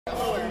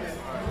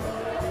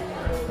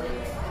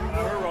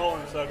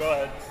so go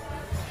ahead.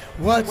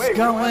 What's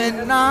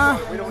going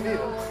on? We don't need it.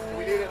 Do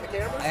we need it in the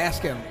camera?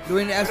 Ask him. Do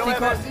we need an We SD don't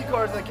card? have SD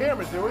cards in the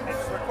cameras, do we?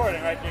 It's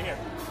recording right here.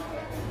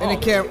 In the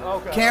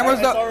okay. cameras,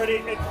 It's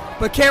already.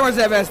 but cameras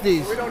have We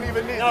SDs. don't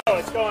even need No, it.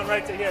 it's going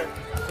right to here.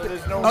 So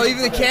there's no Oh, need even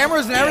for the this.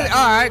 cameras and everything?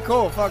 Yeah. All right,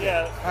 cool. Fuck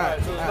Yeah. it. All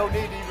right, so there's no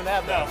need to even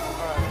have No. that.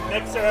 All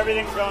right. Mixer,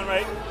 everything's going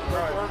right.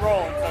 We're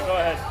rolling, so go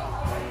ahead.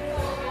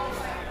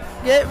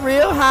 Get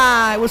real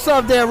high. What's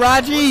up there,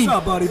 Raji? What's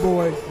up, buddy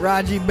boy?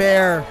 Raji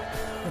Bear.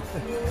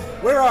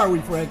 Where are we,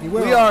 Frankie?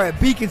 We are at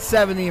Beacon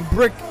 70 in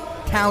Brick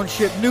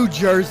Township, New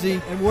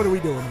Jersey. And what are we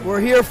doing here?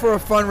 We're here for a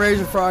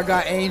fundraiser for our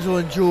guy Angel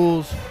and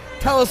Jules.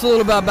 Tell us a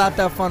little bit about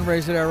that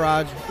fundraiser there,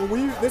 Raj.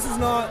 Well, this is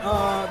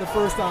not the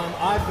first time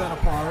I've been a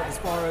part as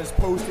far as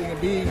posting and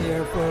being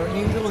here for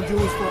Angel and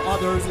Jules for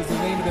Others is the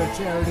name of their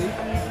charity.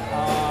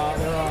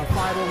 They're a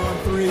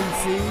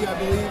 501c, I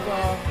believe,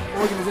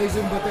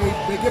 organization, but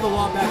they give a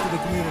lot back to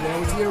the community. I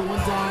was here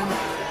one time.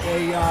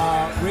 They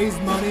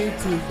raised money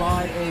to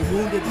buy a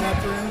wounded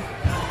veteran,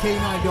 a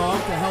canine dog,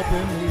 to help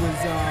him. He was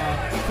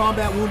a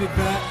combat wounded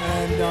vet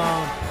and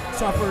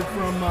suffered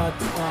from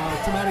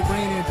traumatic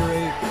brain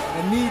injury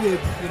and needed,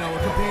 a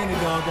companion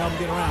dog to help him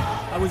get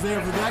around. I was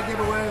there for that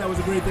giveaway. That was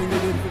a great thing they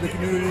did for the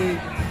community.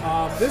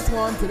 This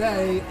one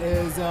today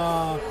is,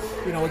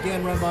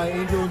 again run by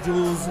Angel and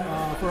Jules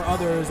for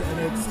Others, and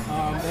it's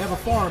they have a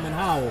farm in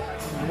Howell,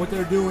 and what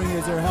they're doing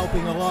is they're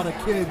helping a lot of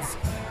kids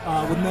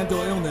with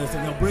mental illness,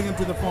 and they'll bring them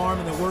to the farm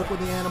and they'll work with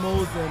the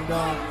animals, and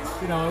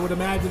I would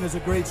imagine it's a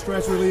great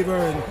stress reliever,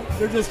 and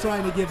they're just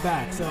trying to give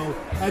back. So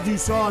as you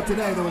saw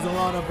today, there was a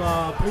lot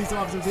of police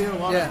officers here, a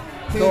lot of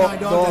canine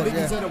dogs. I think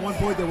you said at one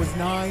point there was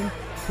 9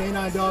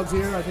 canine dogs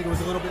here. I think it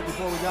was a little bit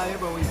before we got here,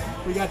 but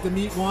we got to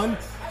meet one.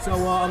 So a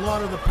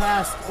lot of the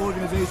past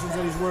organizations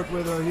that he's worked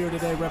with are here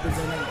today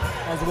representing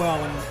as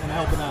well and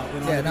helping out.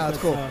 It's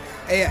cool.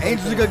 Hey,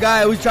 Angel's a good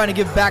guy. Always trying to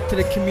give back to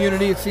the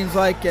community, it seems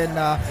like, and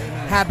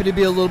happy to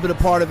be a little bit a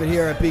part of it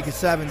here at Beacon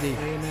 70.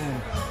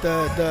 Amen.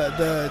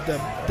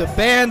 The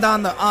band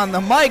on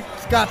the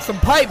mic's got some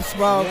pipes,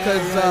 bro,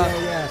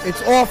 because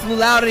it's awfully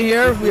loud in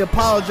here. We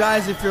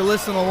apologize if you're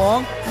listening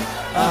along.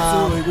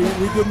 Absolutely,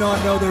 we did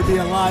not know there'd be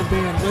a live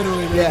band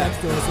literally right next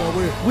to us. So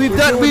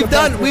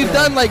we've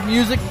done like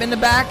music in the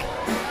back,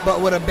 but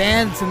with a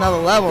band it's another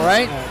level,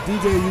 right?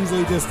 DJ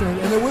usually just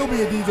turns, and there will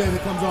be a DJ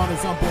that comes on at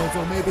some point,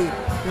 so maybe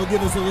he'll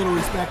give us a little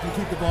respect and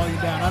keep the volume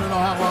down. I don't know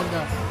how long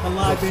the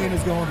live band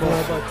is going for,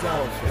 but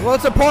well,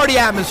 it's a party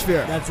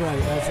atmosphere. That's right.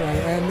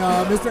 And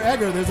Mr.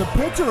 Egger, there's a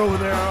picture over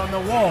there on the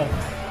wall.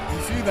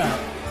 You see that?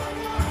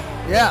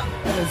 Yeah.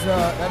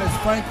 That is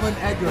Franklin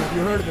Edgar. Have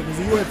you heard of him? He's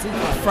a UFC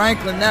fighter.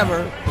 Franklin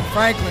never. But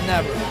I've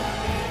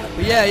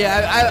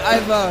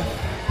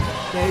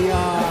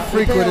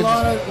they pay a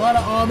lot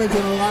of homage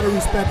and a lot of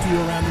respect to you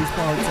around these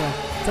parts.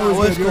 So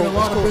you're in a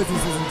lot of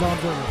businesses in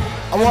Tom's River.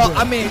 Well,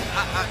 I mean,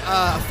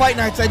 fight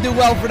nights, I do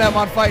well for them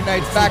on fight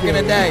nights back in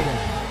the day.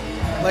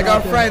 Like our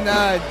friend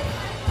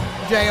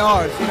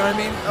JR's, you know what I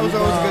mean? That was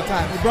always a good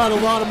time. You brought a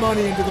lot of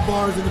money into the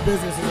bars and the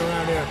businesses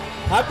around here.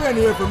 I've been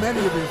here for many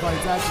of your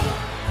fights, actually.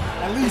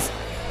 At least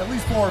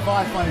 4 or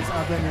 5 fights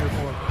I've been here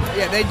for.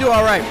 Yeah, they do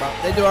all right, bro.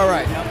 They do all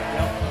right. Yep.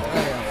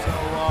 So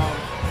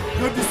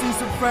good to see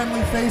some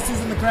friendly faces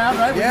in the crowd,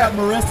 right? We got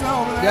Marissa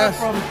over there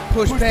from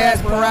Push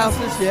Past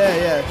Paralysis.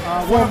 Yeah.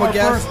 One of our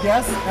first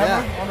guests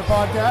ever on the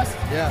podcast.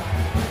 Yeah.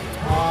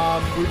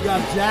 We've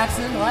got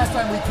Jackson. Last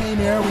time we came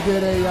here, we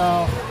did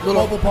a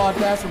global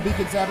podcast from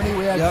Beacon 70.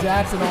 We had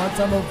Jackson on.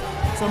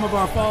 Some of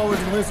our followers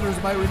and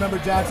listeners might remember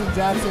Jackson.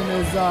 Jackson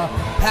is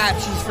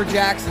Patches for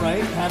Jackson.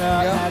 Right. Had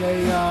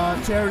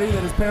a charity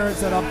that his parents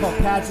set up called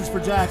Patches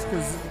for Jackson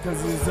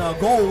because his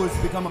goal was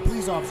to become a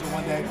police officer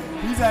one day.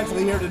 He's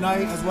actually here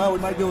tonight as well. We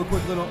might do a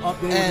quick little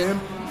update with him.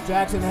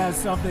 Jackson has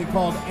something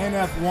called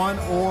NF1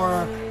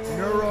 or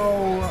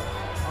neuro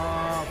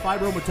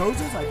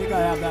fibromatosis. I think I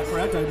have that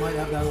correct. I might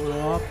have that a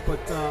little off, but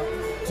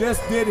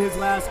just did his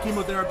last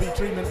chemotherapy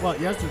treatment.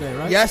 Yesterday,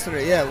 right?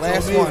 Yesterday,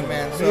 last one,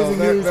 man. So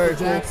very cool.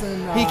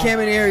 Jackson. He came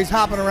in here. He's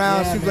hopping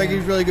around. Seems like man.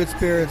 he's really good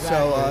spirits.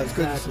 Exactly, so it's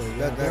good to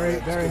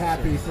see. Very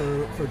happy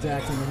for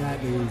Jackson in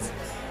that news.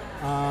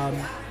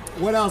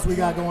 What else we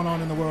got going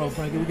on in the world,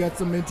 Frankie? We got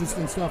some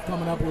interesting stuff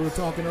coming up. We were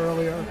talking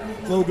earlier.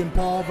 Logan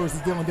Paul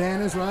versus Dylan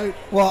Dennis, right?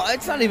 Well,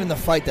 it's not even the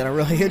fight that I'm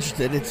really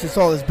interested. It's just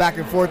all this back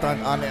and forth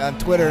on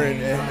Twitter,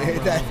 and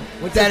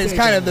that is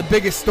kind of the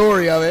biggest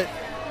story of it,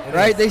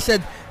 right? They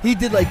said he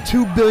did like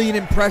 2 billion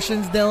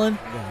impressions, Dylan,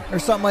 or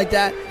something like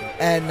that,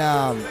 and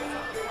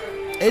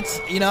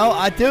it's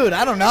I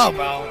don't know,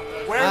 bro.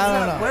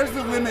 Where's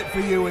the limit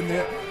for you in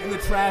the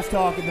trash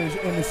talk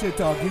and the shit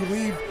talk? Do you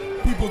leave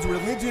people's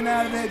religion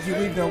out of it? Do you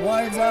leave their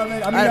wives out of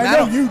it? I mean, I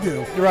know you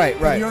do. Right.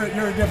 You're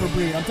a different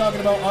breed. I'm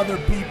talking about other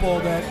people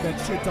that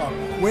shit talk.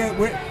 Where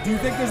do you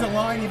think there's a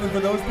line even for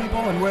those people?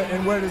 And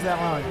where does that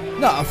line?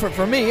 No,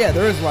 for me,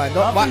 there is a line.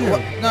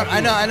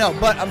 I know.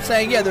 But I'm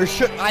saying, there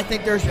should. I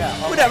think there's.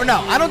 Whatever.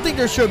 No, I don't think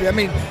there should be. I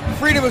mean,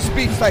 freedom of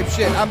speech type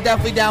shit. I'm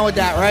definitely down with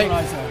that, right?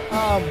 That's what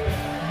I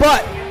said.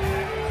 But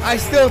I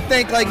still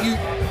think like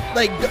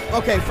like,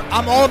 okay,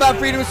 I'm all about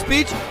freedom of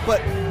speech,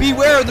 but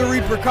beware of the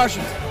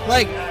repercussions.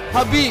 Like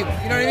Habib,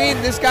 you know what I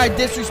mean? This guy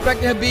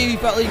disrespected Habib. He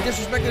felt like he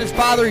disrespected his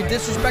father. He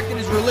disrespected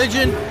his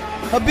religion.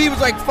 Habib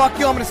was like, fuck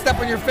you, I'm going to step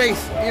on your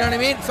face. You know what I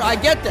mean? So I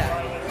get that.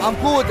 I'm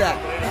cool with that.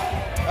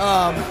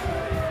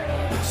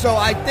 So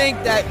I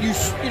think that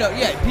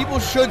people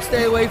should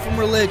stay away from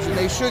religion.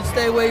 They should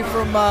stay away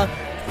from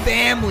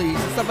families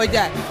and stuff like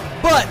that.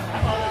 But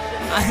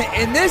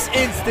in this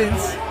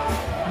instance,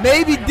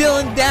 maybe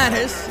Dylan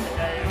Dennis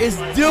is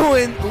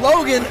doing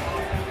Logan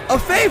a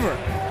favor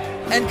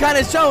and kind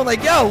of showing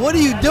like, yo, what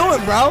are you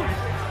doing, bro?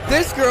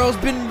 This girl's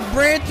been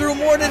ran through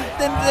more than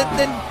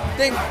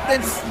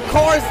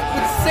cars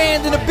with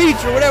sand in a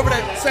beach or whatever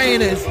that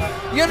saying is.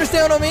 You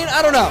understand what I mean?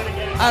 I don't know.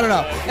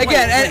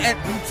 Again, and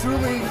you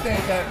truly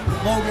think that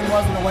Logan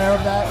wasn't aware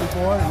of that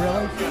before?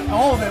 Really?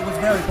 All of it was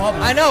very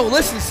public. I know.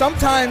 Listen,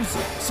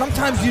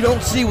 sometimes you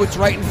don't see what's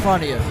right in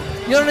front of you.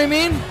 You know what I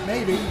mean?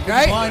 Maybe.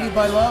 Right? Blinded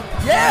by love?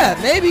 Yeah,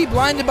 maybe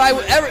blinded by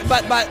whatever.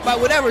 By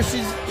whatever.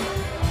 She's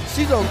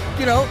a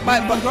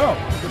girl.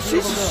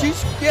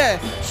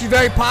 She's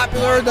very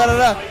popular.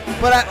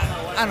 But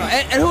I don't know.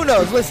 And who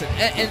knows? Listen,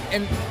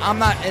 and I'm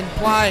not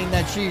implying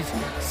that she's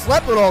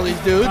slept with all these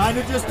dudes.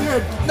 Kinda just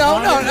did. No,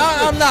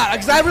 I'm not,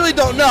 because I really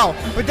don't know.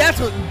 But that's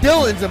what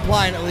Dylan's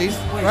implying, at least,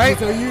 right?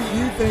 So you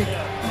think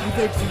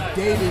she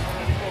dated?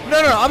 No.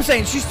 I'm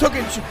saying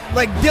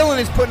like Dylan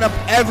is putting up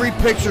every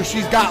picture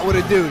she's got with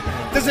a dude.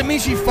 Does it mean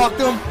she fucked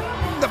him?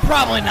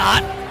 Probably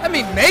not. I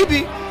mean,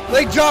 maybe.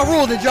 Like Ja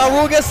Rule. Did Ja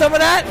Rule get some of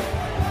that?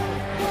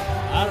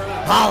 I don't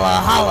know.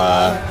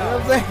 Holla. You know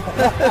what I'm saying?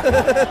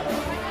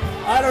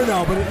 I don't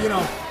know, but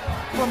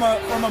from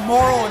a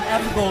moral and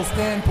ethical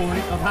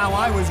standpoint of how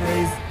I was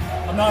raised,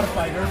 I'm not a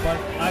fighter, but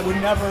I would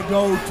never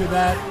go to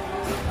that.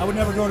 I would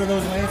never go to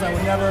those lanes. I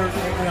would never,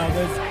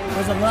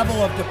 there's a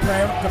level of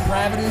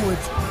depravity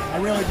which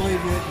I really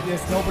believe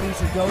nobody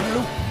should go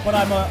to. But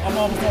I'm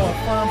also a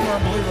firm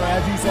believer,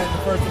 as you said in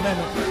the First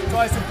Amendment. So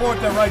I support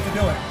their right to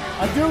do it.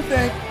 I do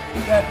think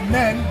that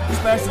men,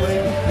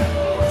 especially,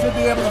 should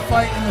be able to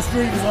fight in the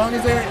street as long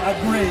as they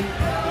agree,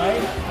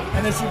 right?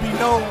 And there should be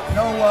no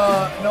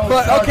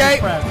charges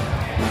pressed.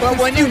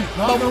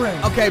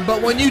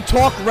 But when you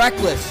talk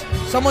reckless,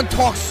 someone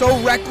talks so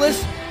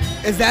reckless,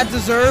 does that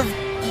deserve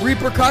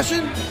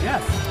repercussion?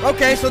 Yes.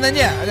 Okay, so then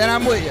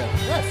I'm with you.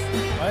 Yes,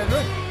 I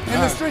agree. In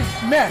the street,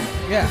 men.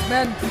 Yeah.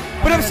 Men.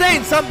 But I'm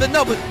saying something.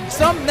 No, but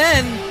some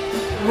men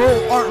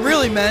aren't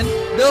really men.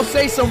 They'll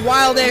say some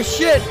wild ass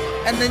shit,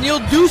 and then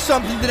you'll do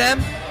something to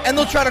them, and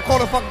they'll try to call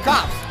the fucking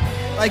cops.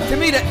 Like, to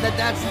me, that's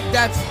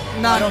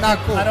not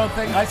cool. I don't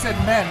think I said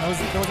men.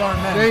 Those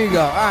aren't men. There you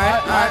go. All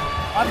right.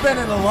 I've been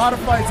in a lot of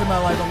fights in my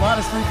life, a lot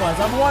of street fights.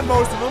 I've won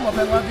most of them. I've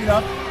been lucky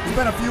enough. There's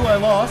been a few I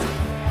lost,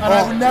 and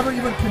I would never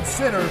even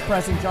consider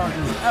pressing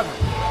charges ever,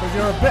 because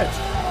you're a bitch.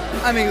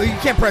 I mean, you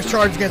can't press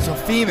charges against a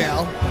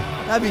female.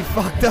 That'd be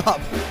fucked up.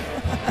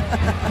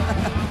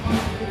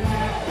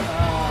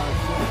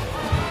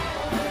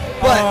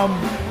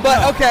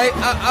 But okay,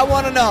 I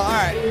want to know. All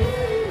right,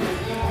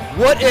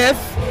 what if?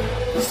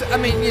 I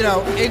mean,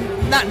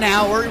 not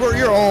now.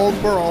 You're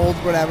old. We're old.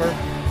 Whatever.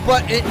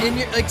 But in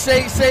your, like,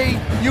 say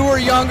you were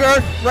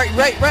younger,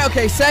 right.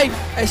 Okay, say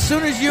as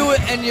soon as you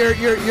and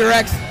your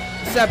ex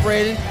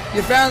separated,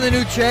 you found a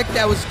new chick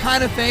that was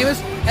kind of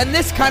famous, and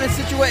this kind of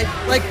situation,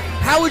 like,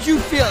 how would you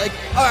feel? Like,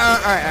 all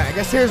right. I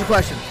guess here's the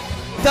question: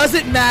 does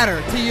it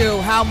matter to you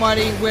how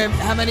many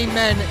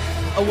men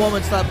a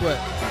woman slept with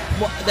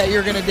that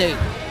you're gonna date?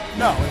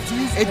 No.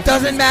 It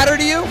doesn't matter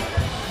to you?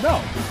 No.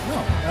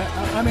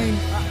 I mean,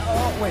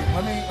 wait.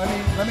 Let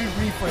me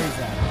rephrase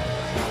that.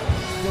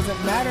 Does it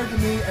matter to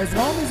me as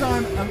long as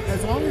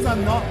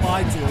I'm not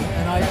lied to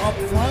and I up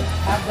front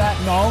have that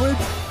knowledge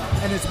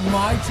and it's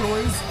my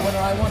choice whether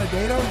I want to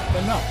date her?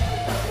 Then no.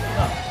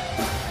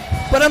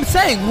 But I'm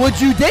saying, would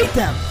you date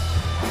them?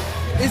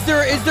 Is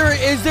there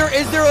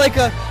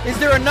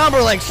a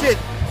number like, shit,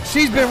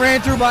 she's been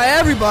ran through by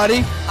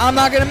everybody, I'm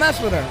not gonna mess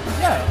with her?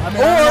 Yeah, I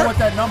mean, I don't know what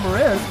that number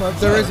is, but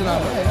there is a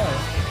number. Yeah.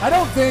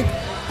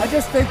 I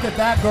just think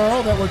that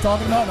girl that we're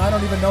talking about, and I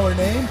don't even know her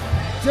name,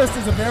 just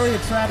is a very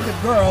attractive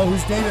girl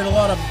who's dated a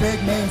lot of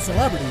big name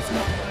celebrities.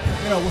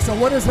 So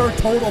what is her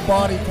total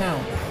body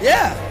count?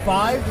 Yeah.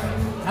 5?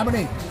 How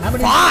many?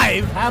 5?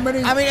 How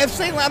many? I mean, I'm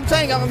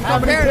comparing. How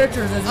many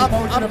pictures has he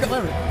posted of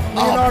celebrities?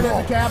 Leonardo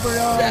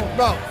DiCaprio?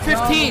 Bro,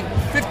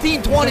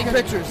 15, 20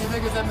 pictures. You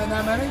think it's been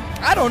that many?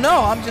 I don't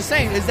know. I'm just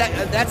saying,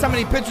 that's how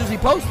many pictures he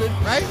posted,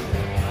 right?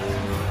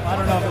 I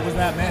don't know if it was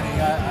that many.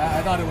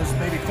 I thought it was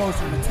maybe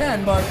closer to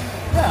 10, but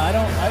yeah, I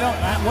don't.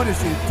 What is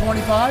she?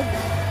 25?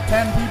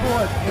 10 people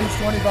at age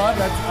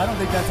 25? I don't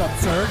think that's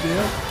absurd, do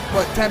you?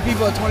 What, 10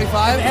 people at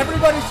 25?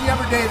 Everybody she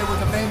ever dated was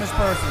a famous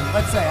person.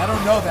 Let's say. I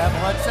don't know that,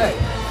 but let's say.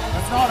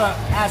 That's not an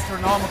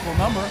astronomical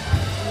number.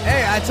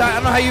 Hey, I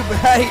don't know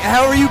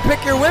however you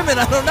pick your women,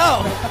 I don't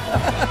know.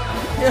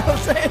 You know what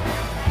I'm saying?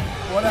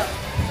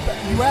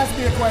 you asked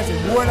me a question.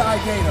 Would I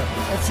date her?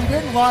 If she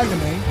didn't lie to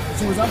me, if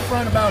she was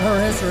upfront about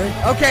her history.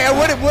 Okay,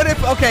 what if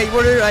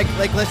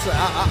like listen,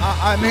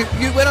 I mean,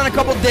 you went on a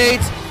couple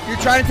dates. You're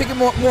trying to take it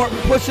more,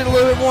 push it a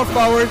little bit more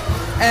forward,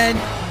 and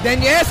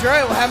then you ask her, all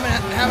right, well,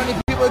 how many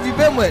people have you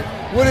been with?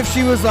 What if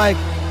she was like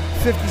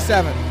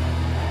 57?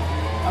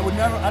 I would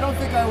never. I don't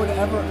think I would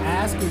ever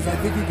ask, because I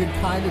think you can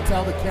kind of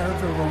tell the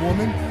character of a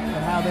woman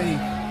and how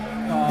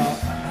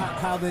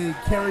they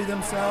carry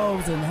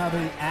themselves and how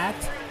they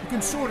act. You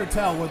can sort of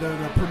tell whether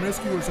they're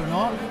promiscuous or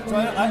not. So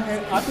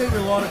I've dated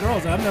a lot of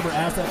girls. I've never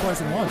asked that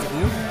question once. Have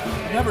you?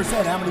 I've never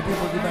said how many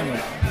people have you been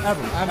with,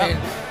 ever. I mean,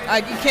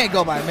 you can't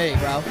go by me,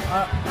 bro.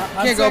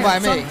 You can't go by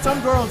me. Some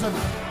girls have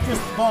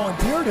just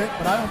volunteered it,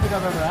 but I don't think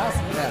I've ever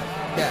asked them.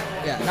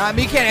 Yeah. No, I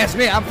mean, you can't ask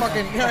me. I'm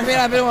fucking, you know what I mean?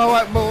 I've been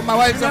with my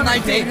wife since I'm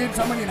 19. Dated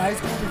somebody in high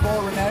school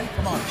before, Renee?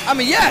 Come on. I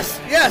mean, yes.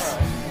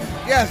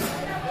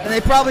 And they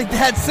probably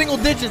had single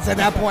digits at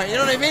that point. You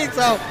know what I mean?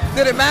 So,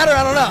 did it matter?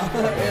 I don't know.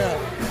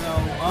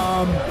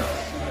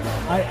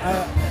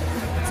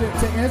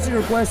 To answer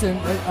your question,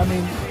 I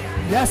mean,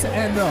 yes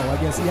and no. I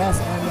guess yes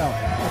and no.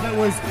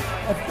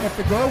 If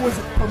the girl was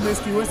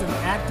promiscuous and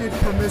acted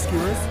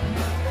promiscuous,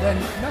 then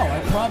no, I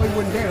probably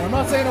wouldn't date her. I'm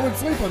not saying I would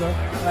sleep with her,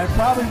 but I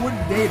probably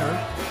wouldn't date her.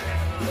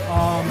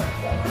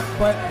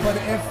 But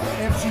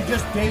if she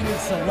just dated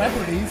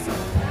celebrities,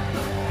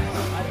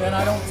 then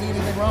I don't see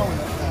anything wrong with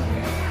it.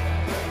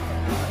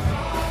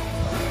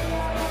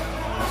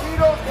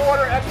 Tito's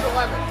water, extra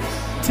lemon.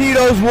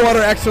 Tito's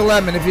water, extra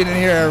lemon, if you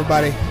didn't hear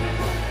everybody.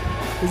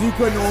 Because you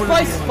couldn't order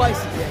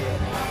Spicy.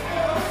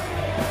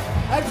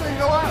 Actually, you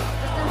know what?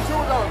 Just do 2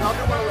 of those. I'll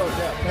do one of those,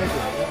 yeah. Thank you.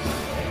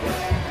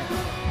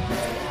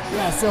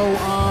 Yeah, so,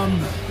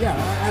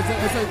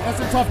 that's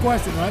a tough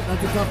question, right?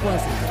 That's a tough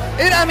question.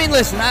 I mean,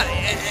 listen,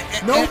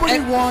 Nobody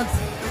wants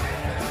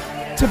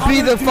to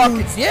be the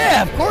fucking...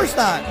 Yeah, of course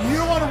not. You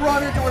don't want to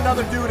run into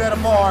another dude at a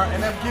bar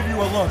and then give you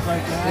a look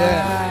like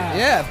that.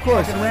 Yeah, of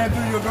course. Fucking ran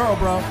through your girl,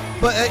 bro.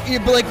 But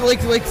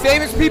like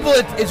famous people,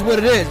 it's what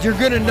it is. You're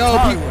gonna know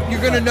people.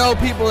 You're gonna know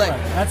people that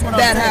That's what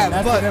that I'm saying.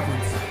 have. That's the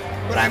difference.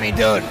 But I mean,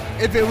 dude,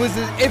 if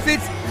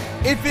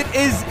it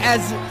is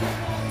as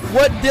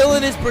what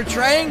Dylan is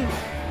portraying,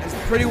 it's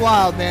pretty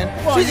wild, man.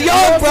 Well, She's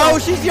young, bro.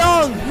 She's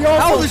young. He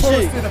How old also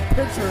is she? posted a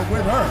picture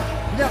with her.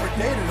 You never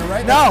dated her,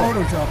 right? No.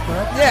 That's Photoshop,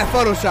 correct? Yeah,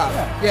 Photoshop.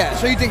 Yeah.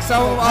 So you think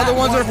some other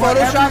ones are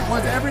Photoshop?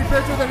 Was every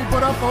picture that he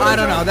put up Photoshop? I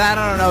don't know. I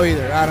don't know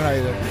either.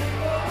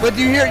 But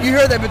you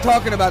hear they've been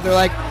talking about? They're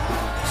like,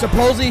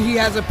 supposedly he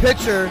has a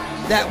picture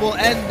that will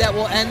end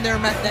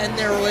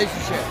their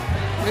relationship.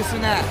 This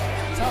and that.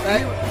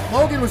 Right?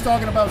 Logan was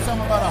talking about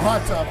something about a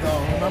hot tub,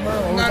 though. Remember?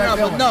 I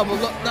don't know.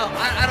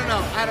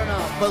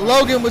 But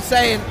Logan was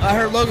saying, I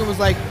heard Logan was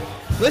like,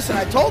 listen,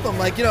 I told him,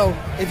 like, you know,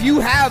 if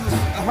you have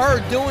her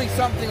doing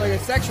something like a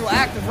sexual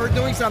act of her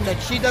doing something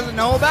that she doesn't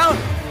know about,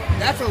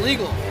 that's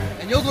illegal,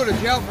 and you'll go to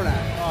jail for that.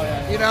 Oh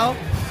yeah. You know.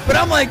 But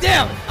I'm like,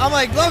 damn. I'm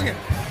like, Logan,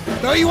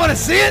 don't you want to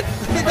see it?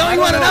 Don't you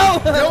want to know?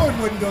 Dylan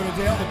wouldn't go to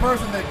jail. The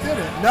person that did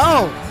it.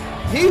 No,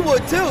 he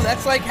would too.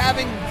 That's like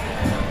having.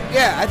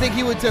 Yeah, I think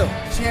he would too.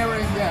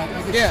 Sharing, yeah.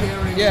 Like it's Yeah,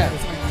 sharing. yeah.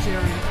 It's like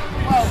sharing.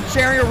 Well,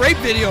 sharing a rape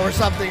video or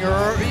something,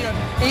 or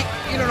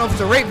you don't know if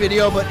it's a rape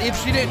video, but if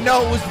she didn't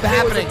know it was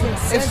happening,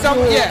 if some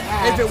but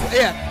I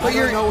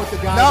don't know what the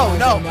guy no,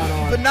 was on that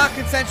arm. but not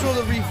consensual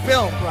to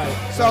refilm. Right.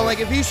 So like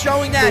if he's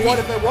showing that, But what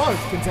if it was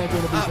consensual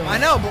to be filmed? I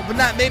know, but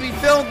not maybe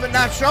filmed, but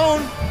not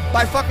shown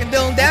by fucking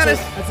Dylan Dennis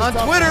on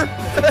Twitter.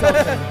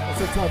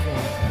 It's a tough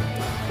one.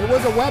 There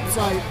was a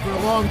website for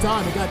a long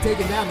time. It got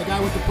taken down. The guy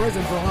went to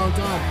prison for a long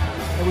time.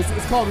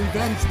 It's called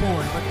revenge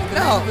porn. But the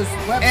name of this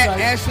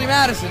website, Ashley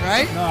Madison,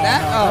 right? No,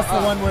 that's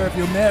the one where if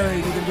you're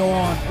married, you can go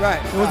on.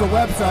 Right. There was a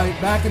website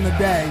back in the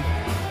day,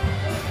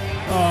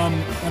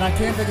 and I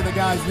can't think of the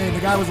guy's name.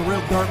 The guy was a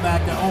real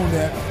dirtbag that owned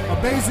it. But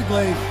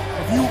basically,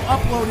 if you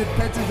uploaded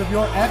pictures of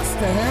your ex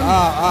to him,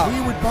 he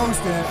would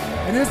post it.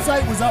 And his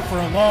site was up for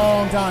a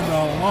long time,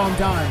 bro, a long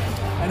time.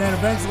 And then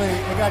eventually,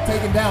 it got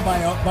taken down by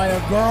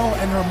a girl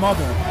and her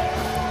mother.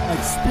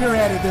 Like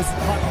spearheaded this,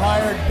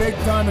 hired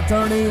big-time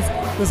attorneys.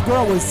 This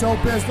girl was so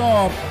pissed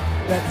off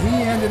that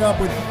he ended up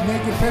with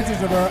naked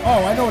pictures of her.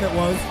 Oh, I know what it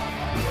was.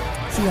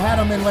 She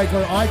had them in like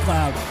her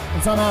iCloud,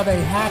 and somehow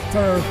they hacked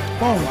her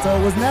phone. So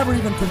it was never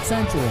even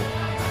consensual.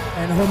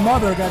 And her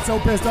mother got so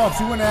pissed off,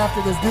 she went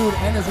after this dude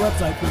and his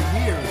website for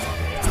years.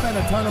 Spent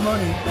a ton of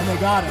money, and they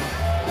got him.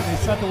 And they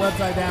shut the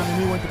website down,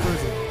 and he went to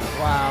prison.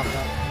 Wow.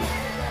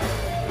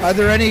 Are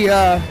there any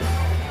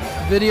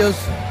videos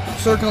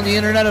circling the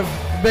internet of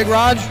Big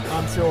Raj?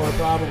 I'm sure,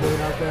 probably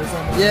out there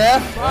somewhere.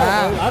 Yeah?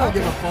 Probably. I don't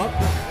give a fuck.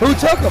 Who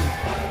took them?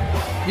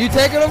 You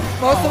taking them?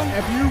 Most of them?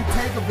 If you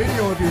take a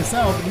video of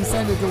yourself and you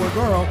send it to a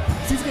girl,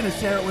 she's going to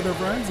share it with her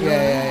friends. You know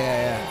what I mean?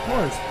 Yeah. Of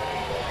course.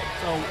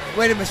 So,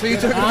 wait a minute, so you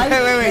took I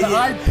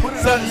put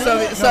it on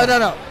YouTube?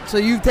 No. So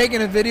you've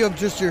taken a video of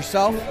just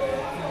yourself?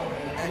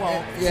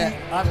 Well, yeah. See,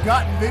 I've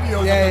gotten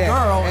videos of a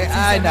girl. And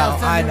I know,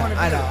 but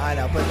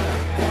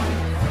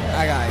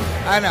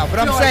I know, but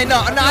I'm saying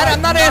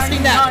I'm not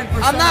asking that.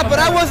 I'm not, but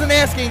I wasn't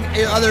asking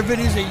other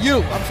videos of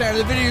you. I'm saying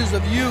the videos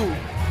of you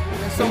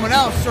someone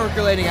else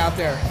circulating out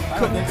there. I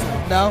don't think so.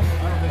 No? I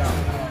don't think so.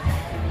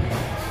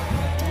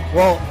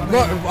 Well,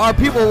 look, our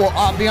people will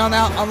be on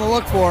the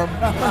look for him.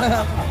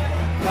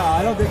 No,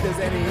 I don't think there's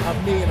any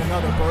of me and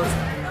another person.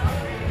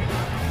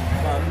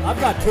 I've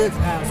got kids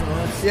now, so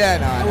that's Yeah,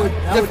 no, I know.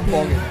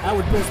 that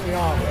would piss me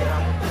off.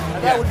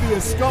 And that would be a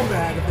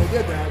scumbag if they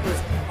did that,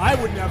 because I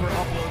would never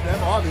upload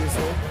them,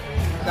 obviously.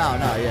 No,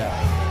 yeah.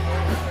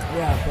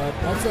 Yeah, but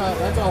that's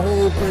a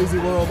whole crazy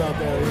world out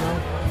there, you know.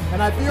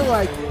 And I feel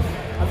like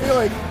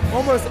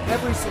almost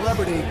every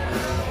celebrity,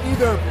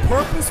 either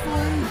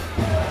purposefully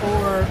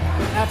or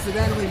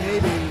accidentally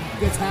maybe,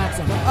 gets hacked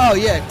somehow. Oh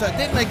yeah,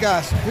 didn't they,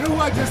 Gus? You know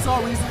who I just saw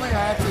recently?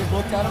 I actually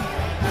looked at him,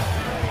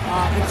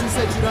 and she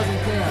said she doesn't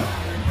care.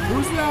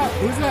 Who's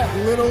that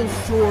little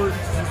short?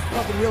 She's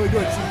fucking really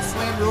good. She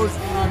slammed Rose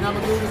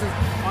Namajunas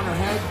on her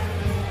head.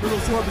 Little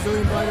short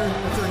Brazilian fighter.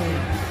 What's her name?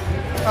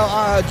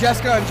 Oh,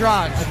 Jessica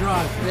Andrade. Andrade.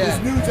 Yeah.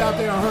 There's nudes out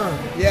there of her.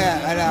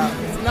 Yeah, I know.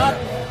 It's not.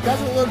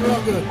 Doesn't look real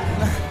good.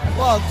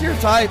 Well, it's your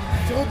type.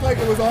 She looked like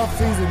it was off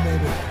season,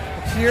 maybe.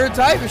 Is she your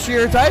type? Is she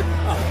your type?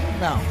 Oh.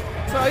 No.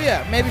 So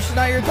yeah, maybe she's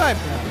not your type.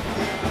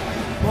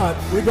 But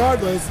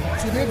regardless,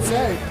 she did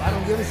say, "I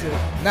don't give a shit."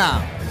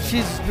 Nah,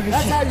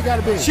 That's how you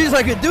gotta be. She's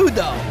like a dude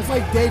though. It's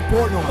like Dave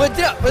Portnoy. But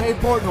Dave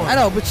Portnoy. I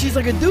know, but she's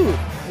like a dude.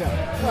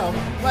 Yeah. Well,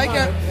 Like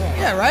alright,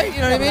 yeah, right? You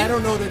know what I mean? I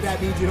don't know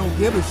that means you don't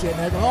give a shit.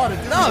 And a lot of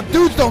dudes. No,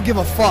 dudes don't give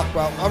a fuck,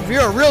 bro. If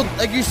you're a real,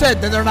 like you said,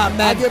 then they're not I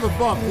men. give a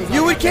fuck.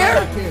 You would care?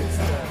 I got kids.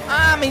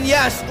 I mean,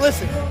 yes.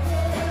 Listen.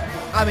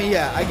 I mean,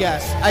 yeah. I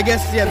guess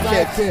you have I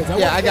have kids. kids.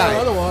 Yeah, I got it.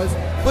 Otherwise,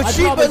 But I'd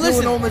she- probably but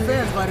listen, do an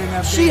OnlyFans if I didn't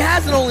have kids. She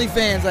has an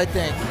OnlyFans, I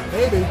think.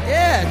 Maybe.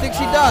 Yeah, I think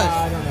she does.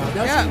 I don't know. Does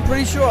Yeah, she? I'm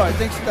pretty sure. I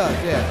think she does.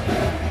 Yeah.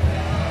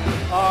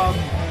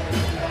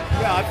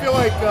 Yeah, I feel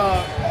like.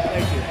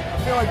 Thank you. I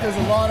feel like there's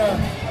a lot of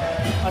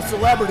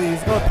celebrities.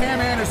 Or Pam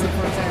Anderson,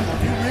 for example.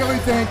 Do you really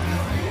think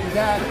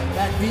that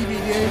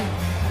DVD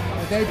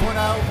that they put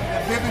out,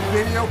 that vivid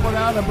video put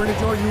out on Britney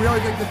Jordan, you really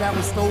think that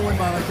was stolen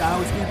by like the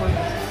housekeeper?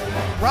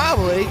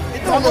 Probably.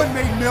 It don't Someone look,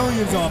 made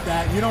millions off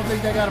that. You don't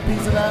think they got a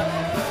piece of that?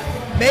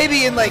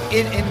 maybe in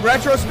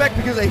retrospect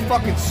because they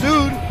fucking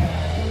sued.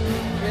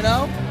 You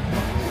know?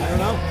 I don't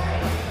know.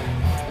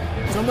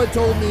 Someone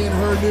told me in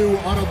her new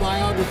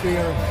autobiography,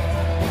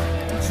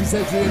 she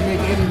said she didn't make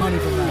any money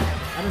from that.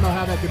 I don't know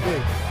how that could be.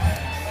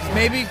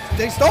 Maybe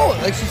they stole it,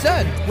 like she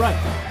said. Right.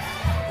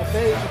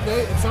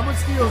 If someone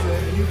steals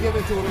it and you give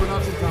it to a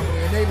production company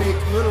and they make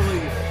literally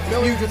You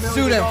millions can and millions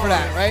sue them of for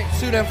that, dollars, right?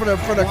 Sue them for the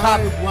Why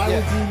cop. would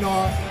Yeah. you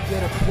not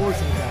get a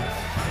portion of that?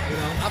 You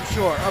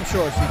know, I'm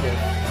sure she did.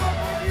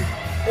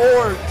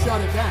 or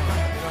shut it down.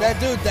 That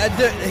dude,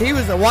 he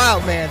was a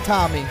wild man,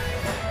 Tommy.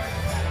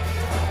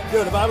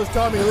 Dude, if I was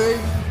Tommy Lee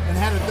and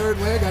had a third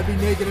leg, I'd be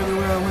naked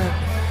everywhere I went.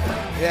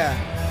 Yeah,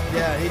 he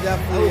I would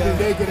definitely. be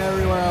naked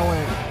everywhere I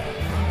went.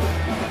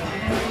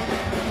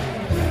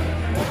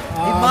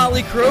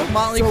 Motley Crue. Yeah,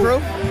 Motley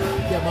Crue.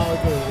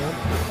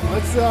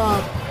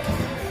 Yeah.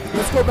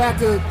 Let's go back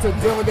to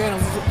Dylan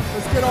Daniels.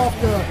 Let's get off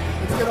the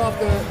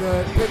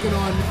picking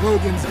on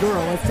Logan's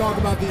girl. Let's talk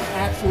about the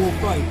actual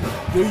fight.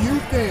 Do you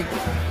think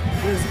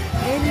there's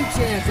any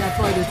chance that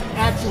fight is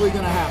actually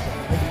going to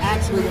happen? It's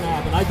actually going to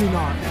happen. I do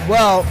not.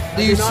 Well,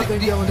 do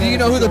you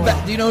know who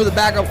the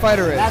backup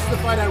fighter is? That's the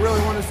fight I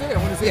really want to see. I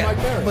want to see Mike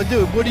Perry. But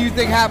dude, what do you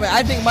think happened?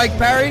 I think Mike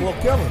Perry. We'll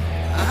kill him.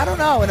 I don't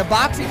know, in a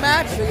boxing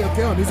match. I think he'll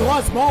kill him. He's a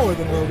lot smaller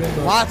than Logan.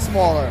 A lot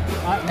smaller.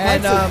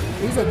 And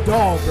he's a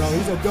dog, bro.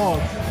 He's a dog.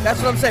 that's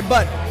what I'm saying.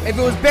 But if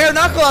it was bare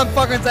knuckle, I'm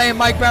fucking saying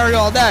Mike Perry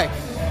all day.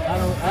 I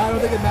don't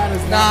think it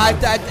matters. Nah,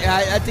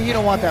 I think he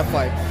don't want that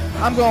fight.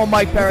 I'm going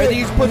Mike Perry. I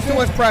think he's putting too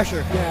much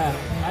pressure. Yeah,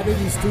 I think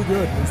he's too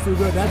good. He's too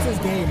good. That's his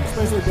game,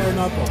 especially bare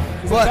knuckle.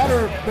 He's But- a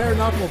better bare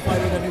knuckle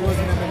fighter than he was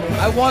in MMA.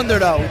 I wonder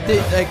though,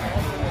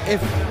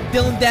 if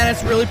Dylan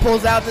Dennis really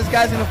pulls out, this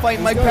guy's gonna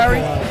fight Mike Perry.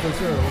 Pull out, for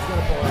sure. He's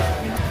gonna pull out.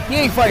 He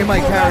ain't fighting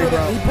Mike Perry,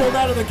 bro. He pulled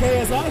out of the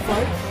KSI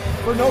fight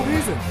for no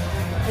reason.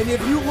 And if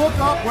you look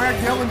up where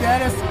Dylan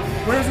Dennis,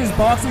 where's his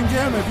boxing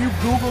gym, if you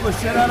Google the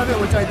shit out of it,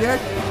 which I did,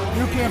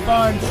 you can't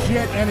find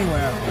shit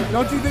anywhere.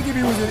 Don't you think if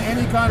he was in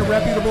any kind of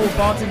reputable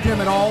boxing gym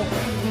at all,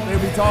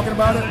 they'd be talking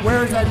about it?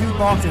 Where is that dude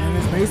boxing? In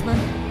his basement?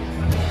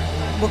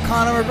 With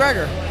Conor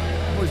McGregor.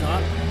 No, he's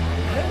not.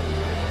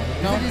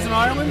 You think he's in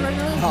Ireland right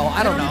now? No,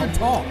 I don't know. He don't even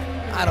talk.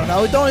 I don't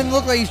know. It don't even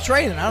look like he's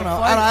training. I don't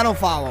know. I don't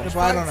follow him, so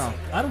I don't know.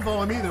 I don't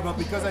follow him either, but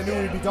because I knew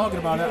we'd be talking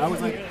about it, I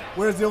was like,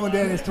 where's Dylan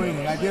Dennis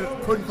training?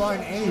 Couldn't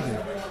find anything.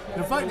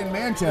 They're fighting in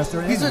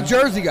Manchester. He's a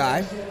Jersey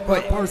guy,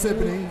 but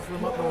Parsippany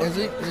from up north. is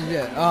he?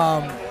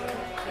 Yeah.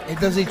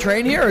 Does he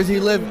train here, or does he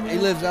live? He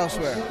lives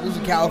elsewhere. He lives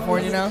in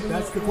California now.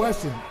 That's the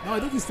question. No, I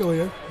think he's still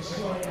here.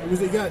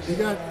 He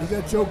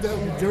got choked out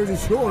in Jersey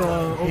Shore.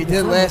 Over He the did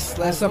summer.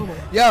 last summer.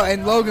 Yo,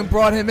 and Logan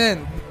brought him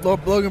in.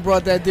 Logan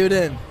brought that dude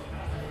in.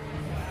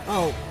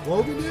 Oh,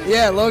 Logan did?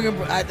 Yeah, Logan.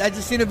 I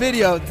just seen a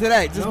video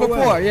today, just No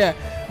before. way. Yeah,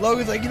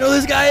 Logan's like, you know who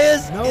this guy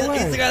is? No he's, way.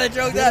 He's the guy that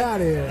choked Get out.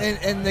 outta here.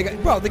 And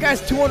the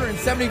guy's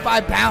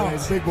 275 Yeah, pounds.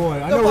 he's a big boy. I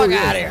Get know the who fuck he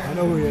outta is. here. I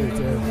know who he is.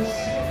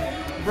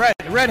 Yeah.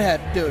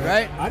 Redhead dude,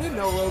 right? I didn't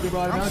know Logan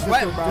brought him I'm out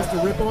sweating, bro. just to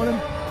rip on him.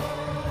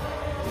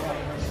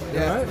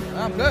 Yeah, right?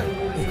 I'm good.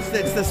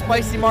 It's the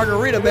spicy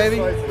margarita, baby.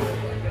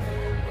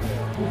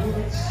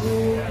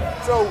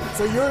 So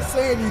you're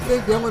saying you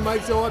think Dylan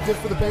might show up just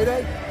for the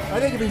payday? I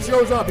think if he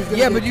shows up, he's gonna.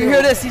 Yeah, get but you killed.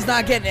 hear this? He's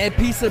not getting a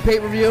piece of the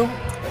pay-per-view.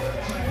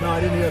 No, I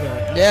didn't hear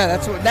that. Yeah,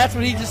 that's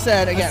what he just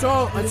said again. I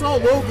saw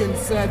Logan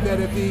said that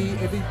if he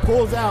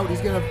pulls out, he's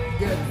gonna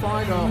get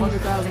fined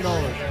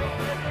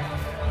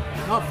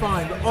 $100,000. Not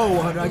fined. Oh,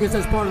 100. I guess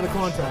that's part of the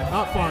contract.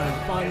 Not fined.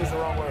 Fined is the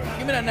wrong word.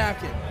 Give me that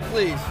napkin,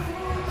 please.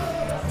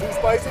 Too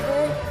spicy for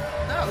you?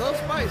 No, a little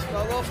spice,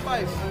 a little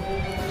spice.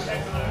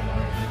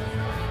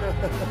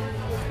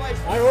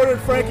 I ordered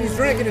Frankie's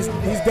drink and he's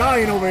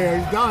dying over here.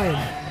 He's dying,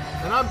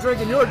 and I'm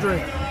drinking your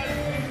drink.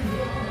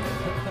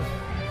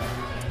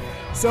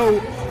 So,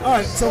 all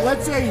right. So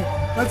let's say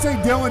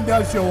Dylan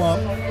does show up.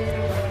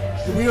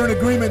 We are in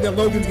agreement that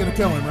Logan's gonna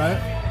kill him, right?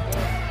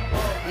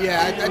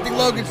 Yeah, I think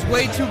Logan's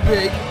way too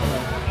big.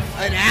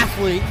 An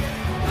athlete.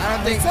 I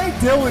don't They think.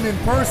 say Dylan in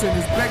person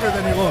is bigger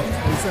than he looks.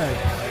 They say.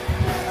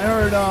 I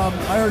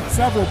heard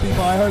several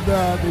people. I heard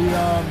the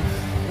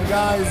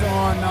guys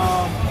on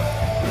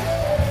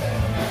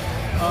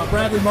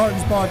Bradley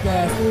Martin's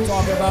podcast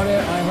talking about it.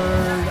 I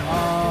heard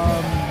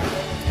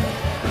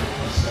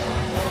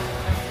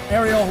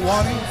Ariel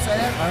Hawani say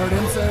it. I heard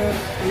him say it.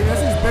 He's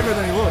bigger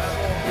than he looks.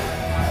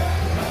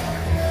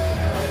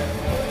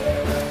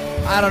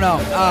 I don't know.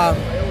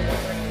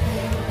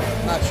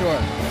 Not sure.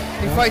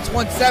 He fights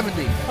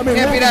 170. Can't be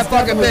Logan's that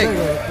fucking big.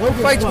 definitely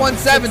bigger. Fights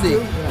 170,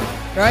 6'2",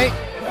 yeah. right?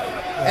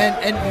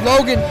 And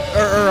Logan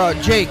or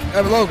Jake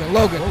Logan,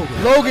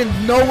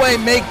 no way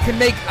can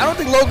make. I don't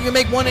think Logan can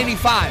make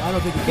 185. I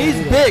don't think he can he's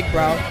either. big,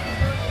 bro.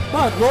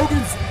 But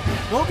Logan's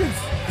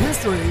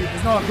history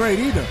is not great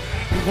either.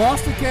 He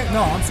lost to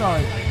I'm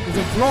sorry. It was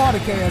a draw to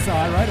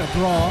KSI, right? A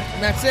draw.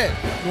 And that's it.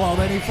 Well,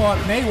 then he fought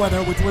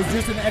Mayweather, which was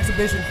just an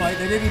exhibition fight.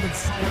 They didn't even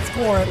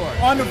score it.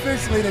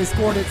 Unofficially, they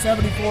scored it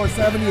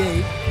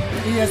 74-78.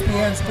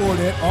 ESPN scored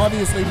it.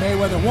 Obviously,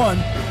 Mayweather won,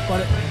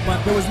 but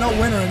there was no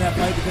winner in that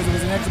fight because it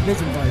was an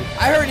exhibition fight.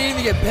 I heard he didn't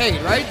even get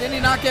paid, right? Didn't he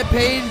not get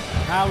paid?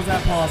 How is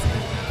that possible?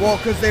 Well,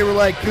 because they were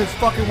like, because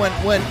fucking when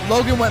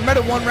Logan went,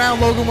 remember one round,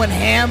 Logan went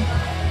ham,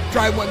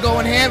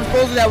 going ham.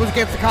 Supposedly that was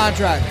against the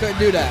contract. Couldn't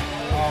do that.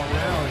 Oh,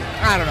 really?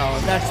 I don't know.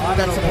 That's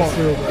That's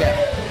true. Yeah.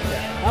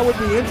 That would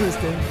be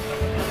interesting.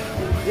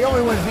 He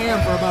only went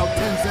ham for about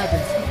 10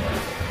 seconds.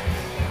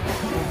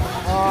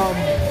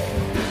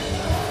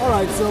 All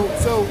right, so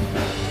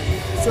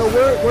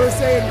we're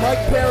saying Mike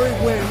Perry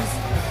wins.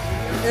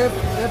 If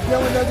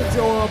Dylan doesn't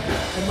show up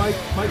and Mike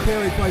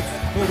Perry fights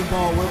Golden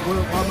Ball,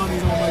 our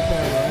money's on Mike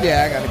Perry. Right?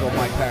 Yeah, I gotta go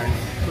Mike Perry.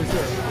 For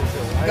sure.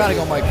 Gotta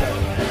go Mike Perry.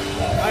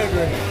 I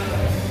agree.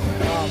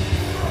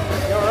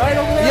 You all right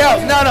over there?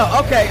 Yo, no,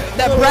 okay.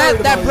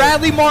 That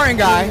Bradley Martin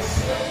guy.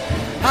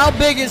 How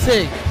big is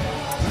he?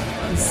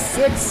 He's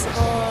 6'3",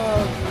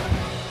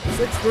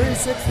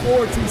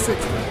 6'4",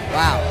 260.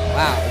 Wow.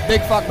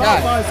 Big fuck About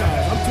guy. my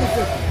size. I'm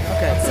 250.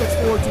 Okay. I'm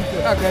 6'4",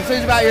 250. Okay, so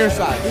he's about your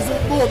size. He's a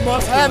little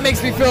muscular. That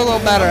makes me feel a little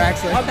better,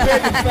 actually. I'm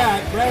big and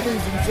fat.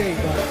 Bradley's in shape,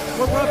 but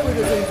we're roughly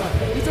the same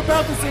size. He's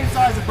about the same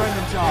size as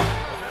Brendan Schaub.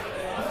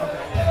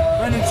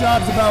 Brendan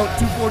Schaub's about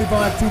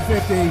 245,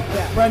 250.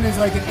 Brendan's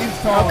like an inch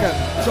taller. Okay.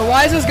 So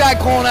why is this guy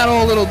calling out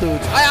all little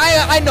dudes?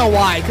 I know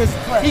why. Because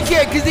he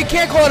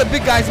can't call out the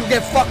big guys who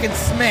get fucking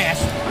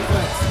smashed.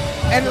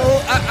 And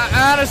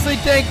I honestly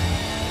think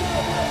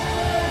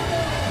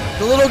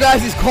the little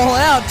guys he's calling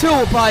out too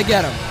will probably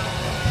get him.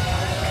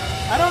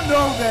 I don't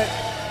know that.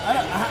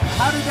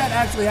 How did that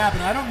actually happen?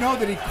 I don't know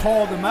that he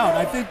called him out.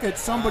 I think that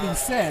somebody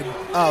said,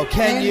 "Oh,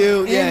 can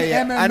you?"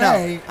 Yeah.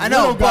 MMA, I know.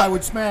 Little guy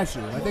would smash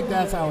you. I think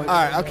that's how it.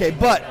 All right. Okay.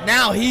 But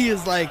now he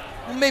is like,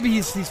 maybe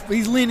he's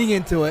leaning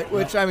into it,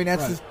 which I mean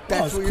that's Right.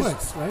 that's Well, what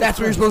clicks, right? that's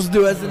what you're supposed to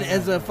do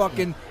as a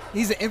fucking.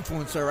 He's an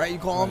influencer, right? You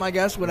call him, I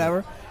guess,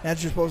 whatever. That's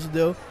what you're supposed to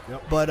do.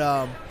 Yep.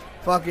 But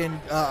fucking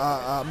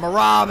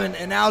Marab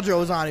and Aljo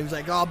was on. He was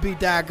like, "Oh, I'll beat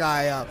that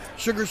guy up."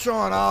 Sugar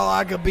Sean, oh,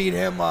 I could beat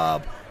him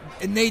up.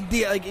 And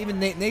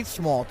Nate's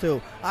small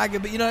too. I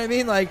could, you know what I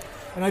mean? Like,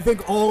 and I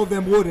think all of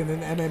them would in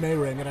an MMA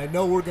ring. And I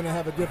know we're going to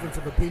have a difference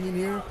of opinion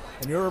here.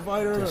 And you're a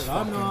fighter, and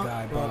I'm not.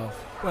 Guy, bro.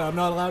 Well, I'm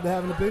not allowed to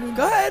have an opinion.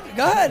 Go ahead. I'm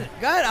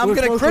We're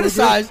gonna supposed to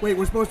criticize. agree? Wait,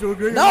 we're supposed to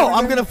agree? No, on I'm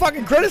everything? gonna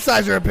fucking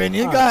criticize your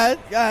opinion. All Go right.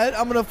 ahead.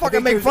 I'm gonna I fucking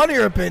think make there's- fun of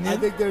your I opinion.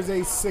 think there's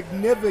a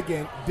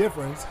significant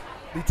difference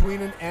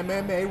between an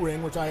MMA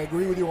ring, which I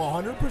agree with you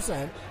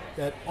 100%,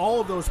 that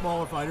all of those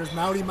smaller fighters,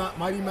 Mighty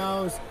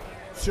Mouse,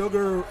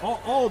 Sugar,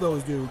 all of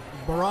those dudes,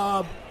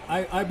 Barab,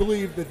 I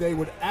believe that they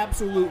would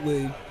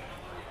absolutely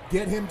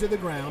get him to the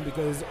ground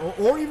because,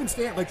 or even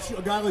stand like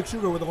a guy like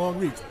Sugar with a long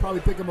reach,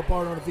 probably pick him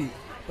apart on the feet.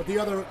 But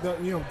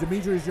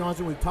Demetrius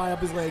Johnson would tie up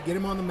his leg, get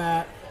him on the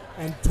mat,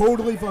 and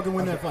totally fucking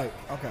win that fight.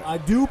 Okay. I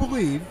do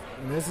believe,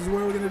 and this is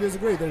where we're going to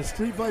disagree, that a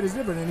street fight is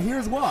different, and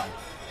here's why.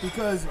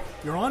 Because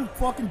you're on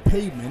fucking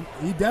pavement.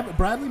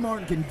 Bradley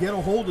Martin can get a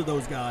hold of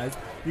those guys.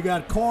 You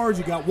got cars,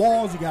 you got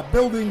walls, you got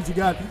buildings, you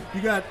got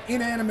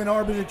inanimate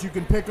objects you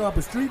can pick up.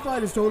 A street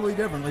fight is totally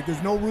different. Like,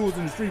 there's no rules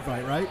in a street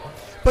fight, right?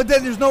 But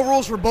then there's no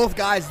rules for both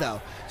guys,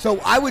 though. So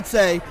I would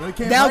say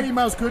now Mighty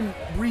Mouse couldn't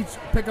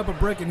pick up a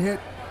brick and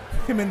hit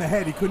him in the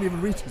head. He couldn't even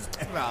reach his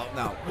head.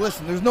 No.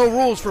 Listen, there's no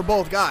rules for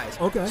both guys.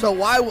 Okay. So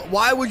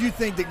why would you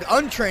think the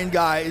untrained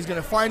guy is going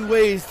to find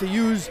ways to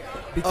use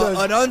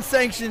an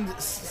unsanctioned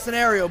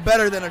scenario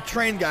better than a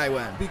trained guy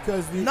would?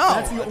 Because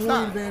that's the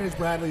only advantage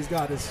Bradley's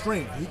got is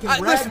strength. He can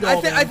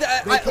ragdoll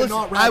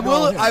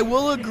them. I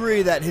will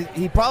agree that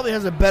he probably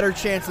has a better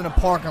chance in a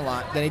parking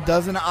lot than he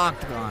does in an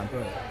octagon.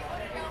 Right.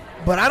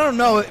 But I don't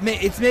know.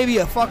 It's maybe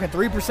a fucking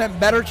 3%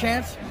 better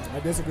chance. I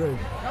disagree.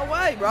 No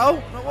way,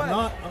 bro.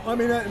 No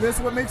way. This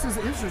is what makes this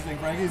interesting,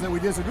 Frankie, is that we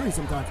disagree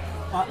sometimes.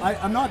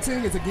 I'm not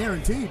saying it's a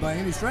guarantee by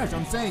any stretch.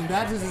 I'm saying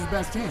that is his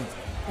best chance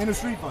in a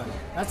street fight.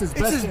 That's his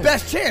best chance. It's his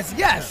best chance,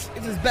 yes.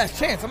 It's his best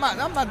chance. I'm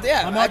not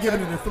there. I'm not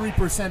giving it a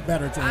 3%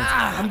 better chance.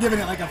 I'm giving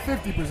it like a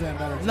 50%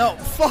 better chance. No,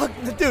 fuck,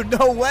 dude,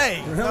 no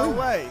way.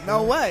 Really?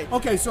 No way.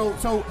 Okay, so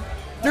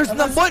there's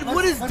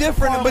what is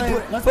different?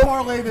 Let's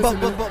parlay this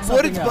into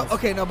something else.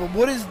 But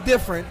what is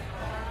different?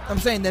 I'm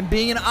saying than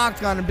being in an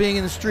octagon and being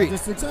in the street.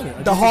 Just excited.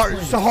 It's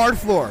a hard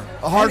floor.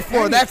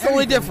 That's the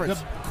only difference.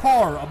 The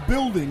car, a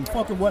building,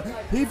 fucking what?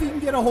 If he can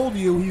get a hold of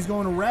you, he's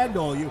going to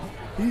ragdoll you.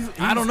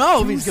 I don't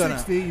know if he's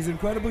gonna. He's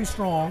incredibly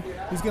strong.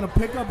 He's going to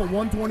pick up a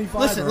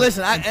 125.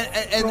 Listen.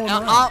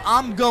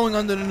 I'm going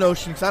under the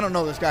notion because I don't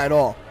know this guy at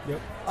all.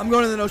 Yep. I'm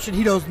going under the notion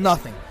he knows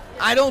nothing.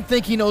 I don't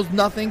think he knows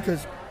nothing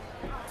because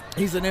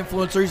he's an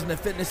influencer. He's in the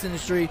fitness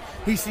industry.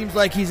 He seems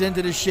like he's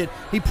into this shit.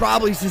 He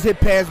probably has hit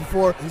pads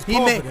before.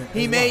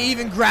 He may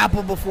even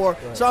grapple before.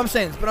 Right. So I'm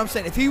saying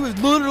if he was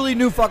literally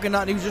new fucking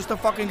nothing, he was just a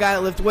fucking guy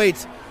that lifts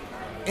weights,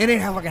 it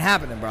ain't fucking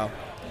happening, bro.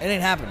 It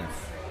ain't happening.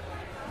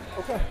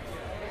 Okay.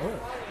 All right.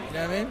 You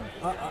know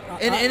what I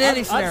mean? In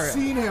any scenario. I've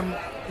seen him,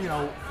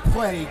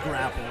 play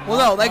grapple. Well,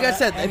 no, like I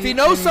said, if he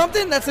knows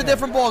something, that's a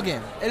different ball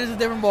game. It is a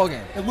different ball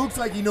game. It looks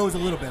like he knows a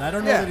little bit. I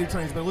don't know that he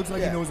trains, but it looks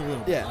like he knows a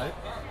little bit. Right?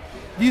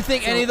 Do you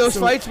think any of those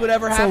fights would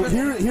ever happen?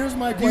 So here's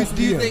my question.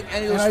 Do you think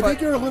any of those fights? I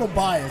think you're a little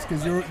biased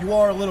because you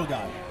are a little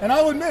guy, and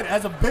I'll admit,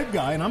 as a big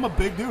guy, and I'm a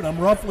big dude. I'm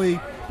roughly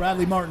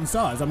Bradley Martin's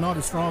size. I'm not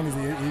as strong as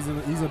he is.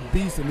 He's a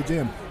beast in the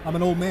gym. I'm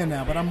an old man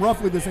now, but I'm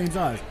roughly the same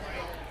size.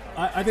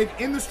 I think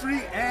in the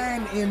street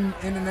and in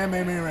an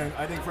MMA ring,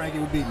 I think Frankie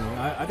would beat me.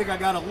 I think I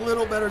got a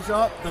little better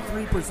shot, the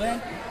 3%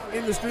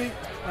 in the street.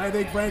 I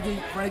think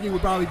Frankie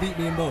would probably beat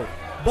me in both.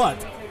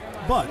 But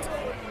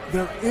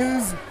there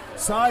is.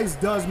 Size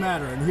does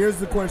matter, and here's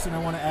the question I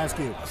want to ask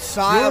you.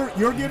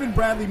 You're giving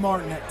Bradley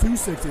Martin at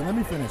 260. Let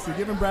me finish. You're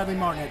giving Bradley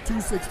Martin at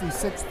 260,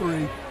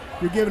 6'3".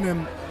 You're giving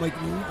him like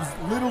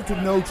little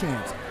to no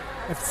chance.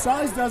 If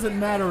size doesn't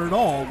matter at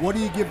all, what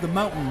do you give the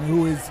Mountain,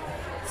 who is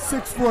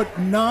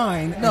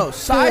 6'9"? No,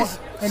 size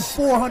and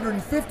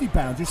 450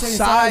 pounds. You're saying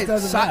size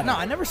doesn't matter? No,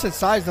 I never said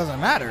size doesn't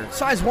matter.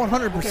 Size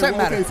 100%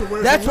 matters. So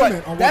where's the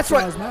limit on what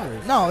size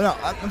matters? No,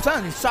 I'm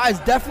telling you, size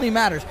definitely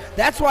matters.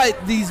 That's why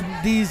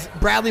these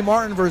Bradley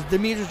Martin versus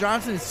Demetrius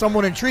Johnson is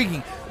somewhat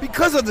intriguing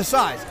because of the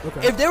size.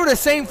 Okay. If they were the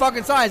same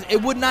fucking size,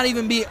 it would not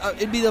even be.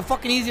 It'd be the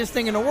fucking easiest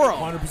thing in the world.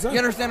 100%. You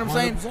understand what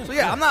I'm saying? So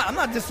yeah, I'm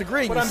not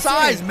disagreeing. But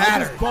size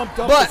matters. I just bumped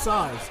up the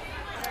size.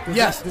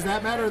 Does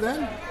that matter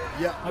then?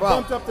 Yeah, I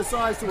bumped up the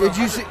size to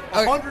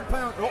 100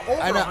 pounds.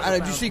 I know.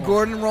 Did you see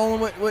Gordon rolling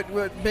with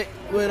Did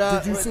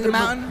you see the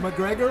Mountain?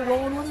 McGregor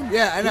rolling with him?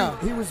 Yeah, I know.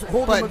 He was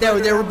holding. But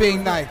they were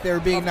being nice. They were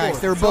being nice.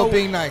 They were both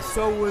being nice.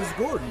 So was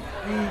Gordon.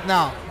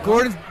 No,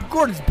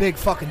 Gordon's big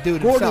fucking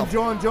dude himself.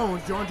 John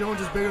Jones. John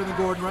Jones is bigger than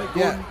Gordon, right?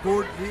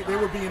 Gordon, they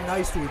were being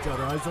nice to each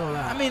other. I saw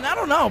that. I mean, I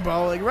don't know,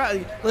 bro.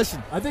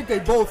 Listen. I think they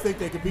both think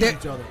they could beat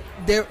each other.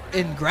 They're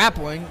in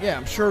grappling. Yeah,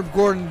 I'm sure if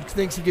Gordon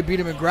thinks he could beat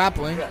him in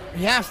grappling,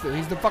 he has to.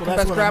 He's the fucking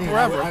best grappler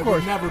ever, of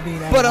course.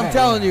 But I'm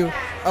telling you,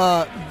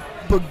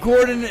 but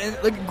Gordon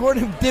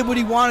did what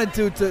he wanted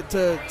to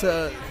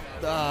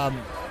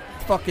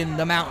fucking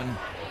the Mountain.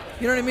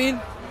 You know what I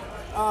mean?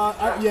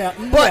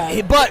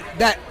 But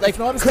that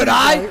could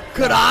I?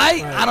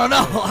 Right. I don't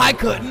know. I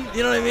couldn't.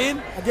 You know what I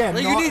mean? Again,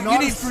 you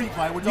need a street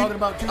fight. We're talking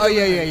about two. Oh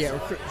yeah.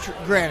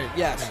 Granted,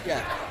 yes.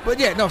 But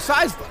yeah, no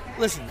size.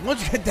 Listen,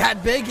 once you get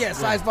that big,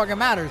 size fucking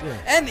matters. Yeah.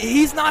 And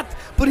he's not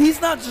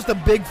just a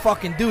big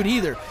fucking dude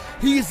either.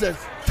 He's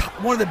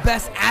one of the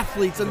best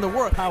athletes in the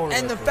world.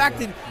 And the fact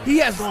that he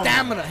has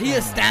stamina. He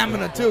has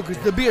stamina too, because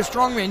to be a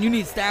strongman, you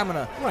need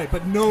stamina. Right,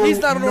 but he's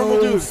not a normal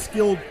dude.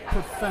 Skilled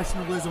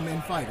professionalism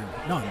in fighting.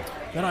 None.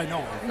 That I know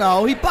of.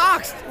 No, he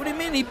boxed. What do you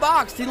mean he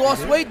boxed? He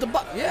lost weight to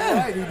box.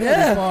 Yeah, he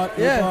did. He fought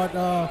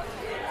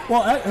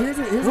here's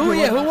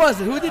who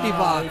was it? Who did he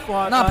fight? He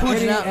fought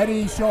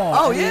Eddie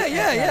Shaw. Oh,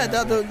 yeah.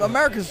 The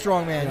American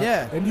strongman,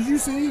 yeah. And did you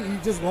see he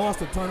just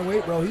lost a ton of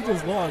weight, bro? He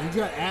just lost. He's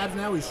got abs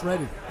now. He's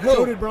shredded.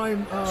 So did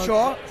Brian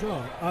Shaw?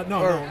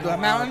 No. The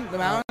Mountain?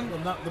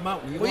 the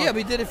mountain. Well, yeah, but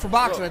he did it for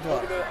boxing. I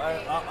thought.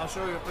 I'll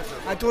show you a picture.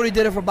 I thought he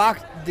did it for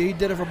box. He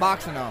did it for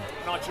boxing now.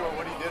 I'm not sure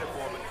what he did it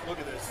for, but look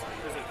at this.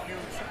 There's a huge.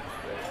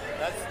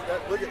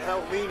 Look at how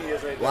lean he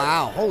is right there.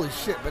 Wow, holy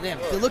shit! But damn,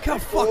 look how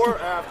Before,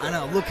 fucking. after. I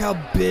know. Look how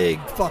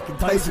big fucking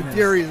Tyson is.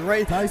 Fury is,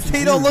 right? Tyson's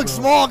He don't huge, look bro.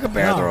 small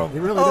compared No, to him. he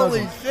really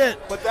Holy doesn't.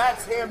 shit! But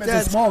that's him. He's a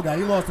That's- small guy.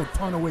 He lost a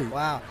ton of weight.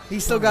 Wow, he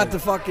still got the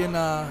fucking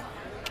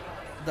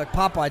the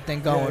Popeye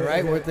thing going, Yeah,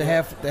 right? yeah, With the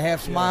yeah.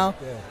 half smile.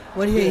 yeah.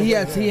 When he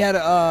had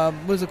a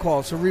what is it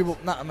called? Cerebral,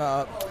 not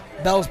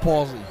Bell's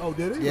palsy. Oh,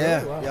 did he?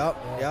 Yeah. Really? Wow.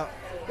 Yep.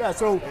 Yeah,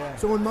 so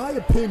in my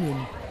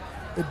opinion,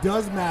 it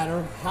does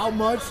matter how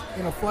much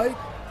in a fight.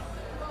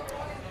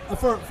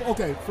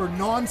 For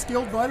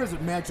non-skilled fighters,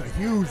 it makes a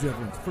huge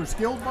difference. For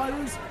skilled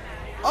fighters,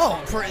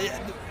 Oh, for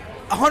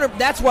 100.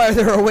 That's why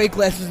there are weight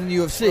classes in the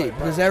UFC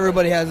because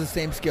everybody has the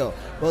same skill.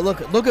 But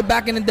look at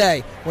back in the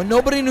day when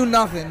nobody knew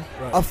nothing.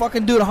 Right. A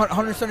fucking dude,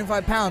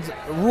 175 pounds,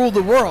 ruled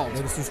the world.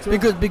 Yeah, this is true.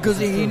 Because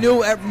This is he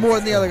true. knew more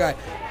than the other guy.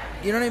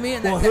 You know what I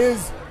mean? well,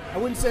 I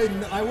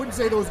wouldn't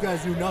say those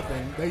guys knew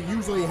nothing. They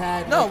usually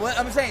had no, what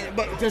I'm saying,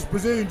 but just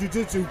Brazilian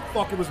Jiu-Jitsu.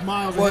 Fucking was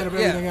miles well, ahead of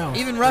everything else.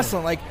 even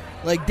wrestling,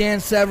 like Dan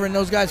Severn,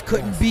 those guys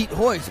couldn't beat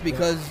Hoist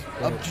because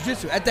of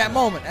jiu-jitsu at that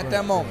moment. You know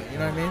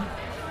what I mean?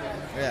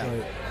 Yeah.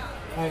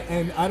 Right.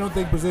 And I don't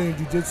think Brazilian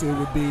Jiu-Jitsu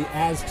would be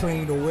as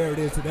trained or where it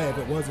is today if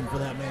it wasn't for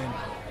that man.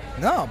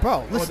 No,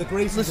 bro. Listen, the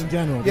Gracies in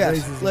general.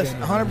 Yes, listen,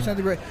 100%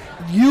 the great.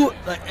 You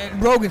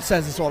and Rogan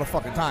says this all the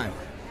fucking time.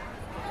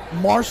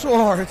 Martial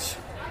arts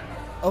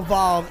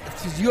evolved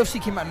because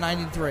UFC came out in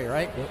 '93,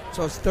 right? Yep.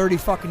 So it's 30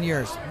 fucking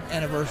years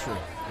anniversary.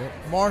 Yep.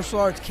 Martial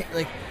arts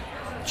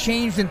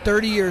changed in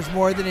 30 years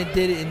more than it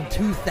did in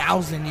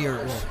 2,000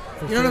 years.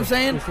 for You know what I'm sure,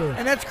 saying? for sure.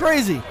 And that's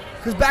crazy.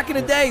 Because back in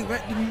the day,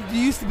 you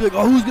used to be like,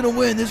 oh, who's going to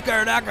win? This guy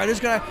or that guy?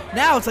 This guy.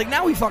 Now it's like,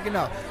 now we fucking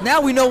know.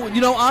 Now we know,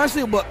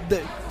 honestly,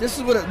 this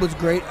is what was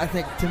great, I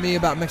think, to me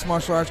about mixed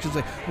martial arts.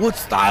 Because, what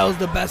style is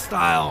the best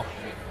style?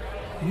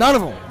 None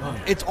of them.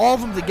 None. It's all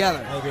of them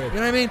together. Okay. You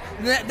know what I mean?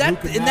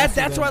 And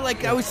that's why,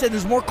 I always said,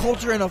 there's more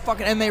culture in a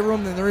fucking MMA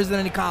room than there is in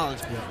any college.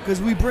 Because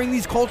we bring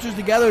these cultures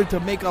together to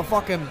make a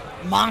fucking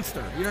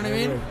monster. You know what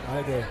I mean? I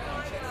agree.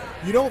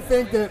 You don't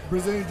think that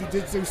Brazilian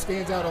Jiu-Jitsu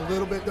stands out a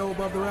little bit, though,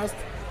 above the rest?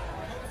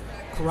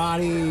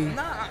 Karate,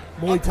 Nah.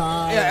 Muay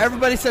Thai. Yeah,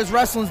 everybody says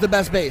wrestling's the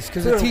best base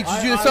because it True.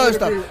 teaches you I this other would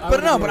stuff. agree. I But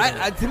would no, agree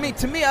but with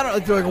to me, I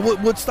don't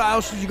like what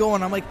style should you go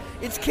on. I'm like,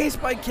 it's case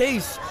by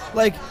case.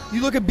 Like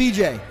you look at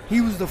BJ,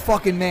 he was the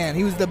fucking man.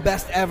 He was the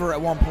best ever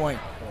at one point,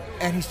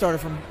 and he started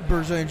from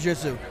Brazilian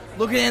Jiu-Jitsu.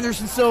 Look at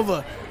Anderson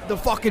Silva, the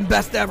fucking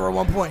best ever at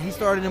one point. He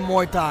started in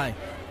Muay Thai.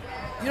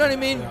 You know what I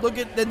mean? Yeah. Look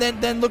at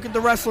then look at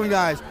the wrestling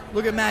guys.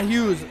 Look at Matt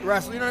Hughes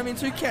wrestling. You know what I mean?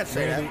 So you can't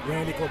say that.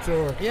 Randy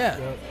Couture. Yeah.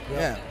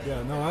 Yeah.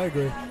 No, I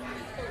agree.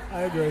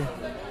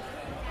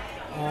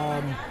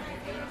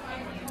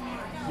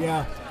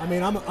 Yeah, I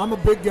mean, I'm a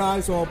big guy,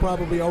 so I'll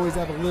probably always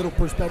have a little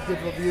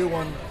perspective of you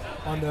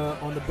on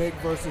the big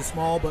versus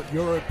small. But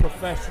you're a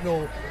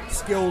professional,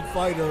 skilled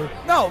fighter.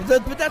 No,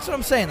 but that's what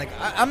I'm saying. Like,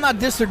 I'm not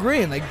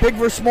disagreeing. Like, big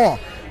versus small.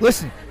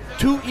 Listen,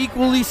 two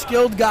equally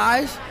skilled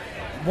guys.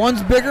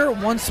 One's bigger,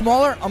 one's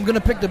smaller. I'm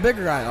gonna pick the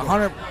bigger guy.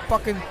 100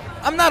 fucking.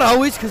 I'm not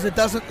always because it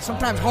doesn't.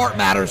 Sometimes heart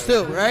matters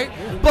too, right?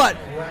 But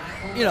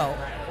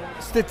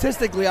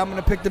statistically, I'm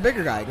gonna pick the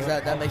bigger guy because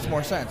that makes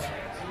more sense.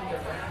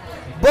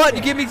 But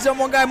you give me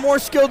one guy more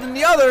skilled than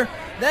the other,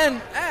 then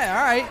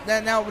all right.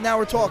 Then now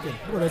we're talking.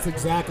 Well, that's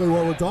exactly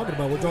what we're talking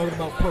about. We're talking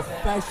about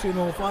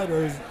professional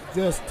fighters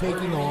just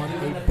taking on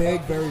a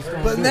big, very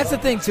strong. But that's the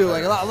dude. thing too.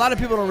 Like a lot of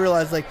people don't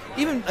realize. Like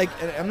even like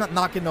I'm not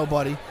knocking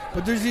nobody,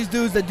 but there's these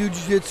dudes that do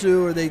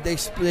jiu-jitsu or they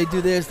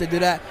do this, they do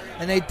that,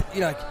 and they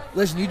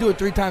listen. You do it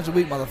 3 times a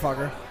week,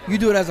 motherfucker. You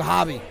do it as a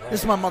hobby. This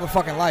is my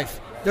motherfucking life.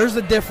 There's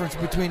a difference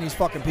between these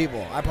fucking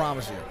people. I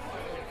promise you.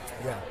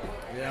 Yeah.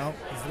 You know.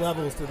 There's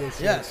levels to this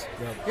shit. Yes.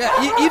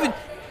 Yeah. Even.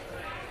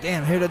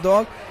 Damn, hear the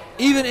dog.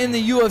 Even in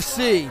the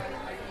UFC,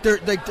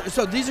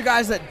 so these are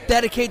guys that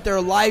dedicate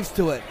their lives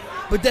to it.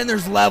 But then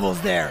there's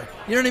levels there.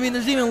 You know what I mean?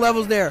 There's even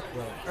levels there,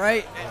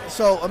 right?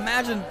 So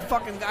imagine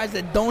fucking guys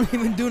that don't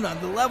even do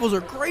nothing. The levels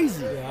are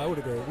crazy. Yeah, I would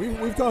agree.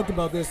 We've talked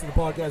about this in the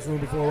podcast room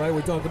before, right?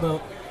 We talked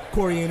about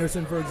Corey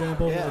Anderson, for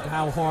example, like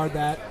how hard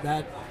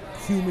that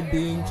human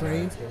being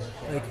trains.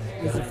 Like,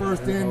 it's the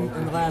first in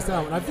and the last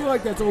out. And I feel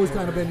like that's always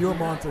kind of been your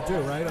mantra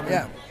too, right? I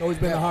mean, always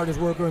been the hardest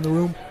worker in the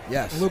room.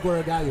 Yes. And look where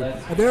it got you.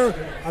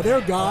 Are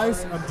there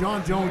guys?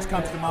 John Jones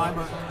comes to mind,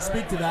 but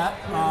speak to that.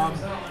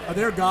 Are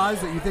there guys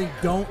that you think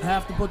don't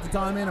have to put the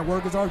time in and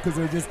work as hard because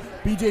they're just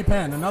BJ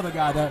Penn, another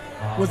guy that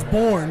was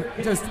born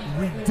just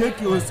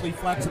ridiculously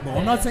flexible.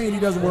 I'm not saying he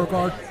doesn't work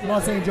hard. I'm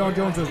not saying John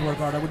Jones doesn't work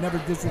hard. I would never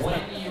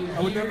disrespect.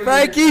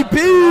 Frankie P.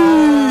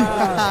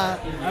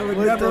 I would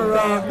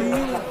never.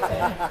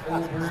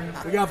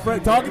 We got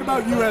talking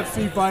about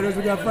UFC fighters.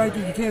 We got Frankie.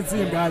 You can't see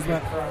him, guys,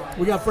 but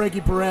we got Frankie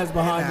Perez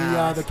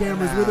behind the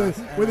cameras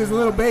with his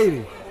little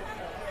baby.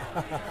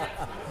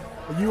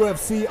 A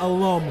UFC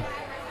alum.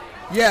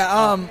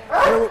 Yeah.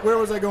 Where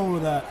was I going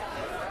with that?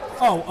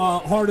 Oh,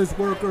 hardest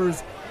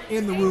workers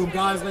in the room.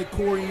 Guys like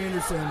Corey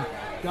Anderson,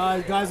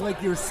 guys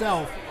like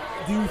yourself,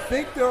 do you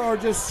think there are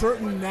just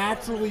certain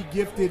naturally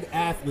gifted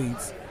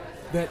athletes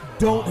that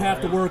don't have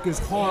to work as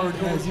hard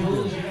as you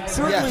do?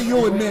 Certainly,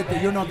 you'll admit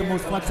that you're not the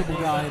most flexible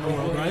guy in the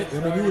world, right? I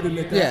mean, you would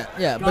admit that.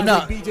 Yeah, guys but no.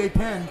 like BJ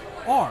Penn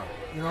are,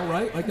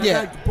 right? Like that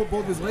guy can put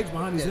both his legs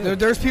behind his head.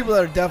 There's people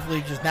that are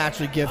definitely just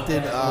naturally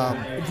gifted.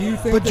 Do you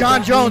think? But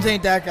John Jones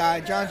ain't that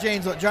guy. John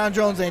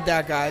Jones ain't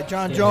that guy.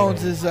 John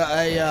Jones is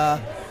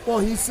well,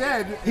 he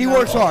said he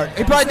works hard.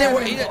 He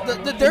probably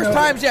did. There's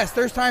times,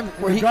 there's times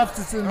where he.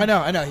 Gustafson, I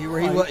know. He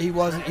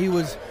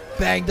was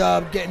banged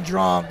up, getting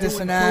drunk,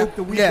 this and that.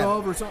 The week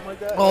of or something like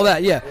that. All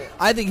that, yeah.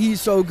 I think he's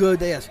so good.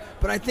 Yes,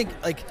 but I think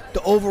like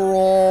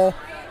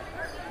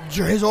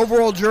his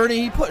overall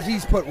journey,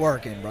 he's put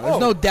work in, bro. There's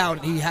no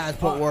doubt he has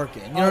put work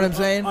in. You know what I'm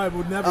saying? I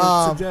would never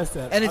suggest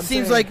that. And it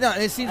seems like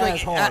as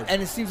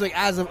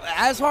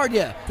hard,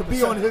 yeah. To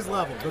be on his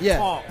level,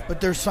 top.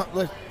 But there's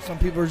some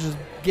people are just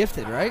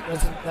gifted, right?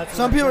 That's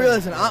some people are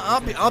listen.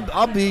 I'm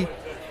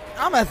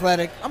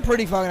athletic. I'm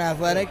pretty fucking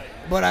athletic.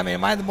 But I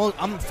mean,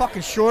 I'm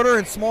fucking shorter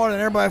and smaller than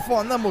everybody I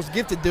fought. I'm not the most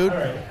gifted dude.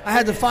 I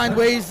had to find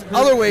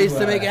other ways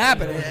to make it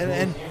happen,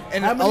 and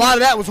a lot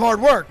of that was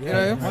hard work. You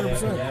know,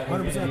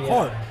 100%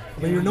 hard. I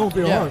mean, you're known for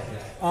your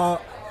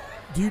heart.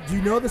 Do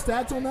you know the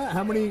stats on that?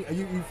 How many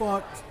you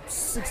fought?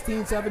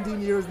 16,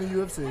 17 years in the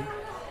UFC.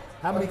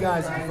 How many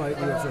guys did you fight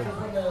in the UFC?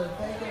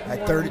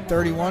 At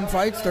 31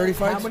 fights, 30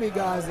 fights. How many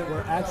guys that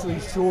were actually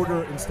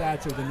shorter in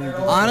stature than you?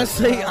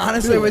 Honestly, I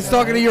was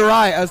talking to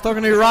Uriah. I was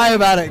talking to Uriah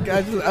about it.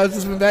 I was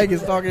just in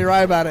Vegas talking to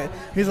Uriah about it.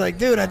 He's like,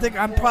 dude, I think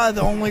I'm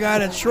probably the only guy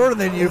that's shorter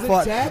than you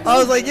fought. Chad, I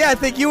was like, yeah, I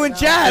think you and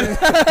Chad.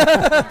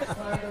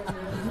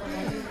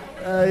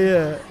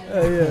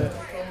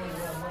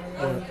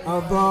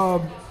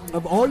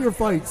 Of all your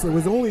fights, there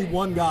was only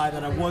one guy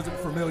that I wasn't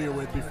familiar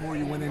with before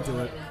you went into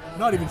it.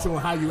 Not even sure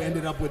how you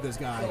ended up with this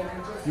guy.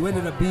 You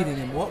ended up beating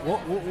him. What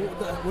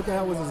the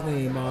hell was his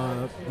name?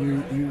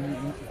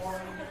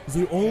 He's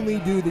the only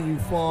dude that you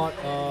fought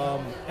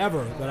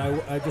ever that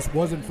I just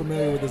wasn't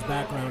familiar with his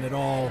background at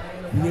all.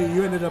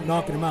 You ended up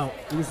knocking him out.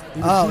 He was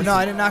no,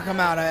 I didn't knock him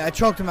out. I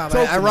choked him out.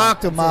 I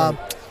rocked him.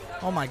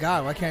 Oh my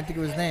God, I can't think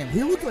of his name.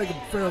 He looked like a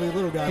fairly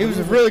little guy. He was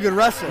a really good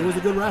wrestler. He was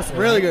a good wrestler.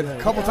 Really good. Yeah.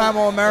 Couple-time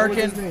All-American.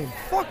 What was his name?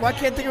 Fuck, I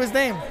can't think of his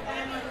name.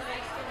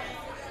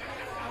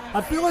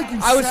 I feel like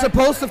I was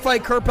supposed to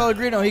fight Kurt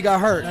Pellegrino. He got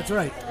hurt. That's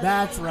right.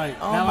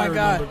 Oh now my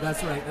God.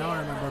 That's right. Now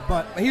I remember.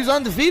 But he was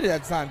undefeated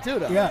at the time too,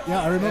 though. Yeah,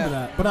 I remember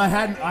that. But I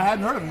hadn't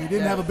heard of him. He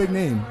didn't have a big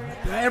name.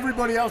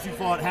 Everybody else he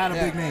fought had a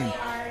big name.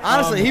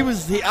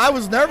 Honestly, I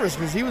was nervous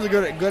because he was a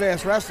good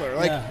ass wrestler.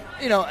 Like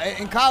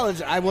in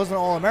college, I wasn't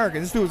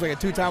All-American. This dude was like a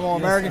 2-time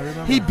All-American.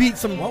 Yes, he beat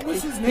some. What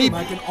was his name?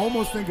 I can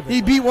almost think of it.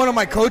 He beat one of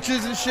my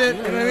coaches and shit.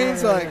 You know what I mean?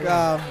 So like,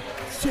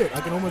 shit,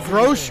 I can almost.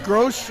 Grosh,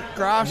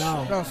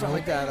 no, something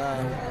like that.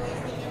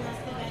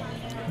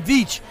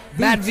 Veach.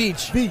 Matt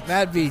Veach.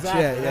 Matt Veach.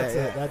 Exactly.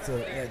 Yeah. That's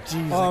it. Yeah,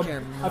 jeez, I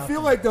can't remember. I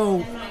feel like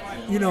though,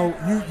 you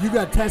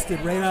got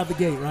tested right out the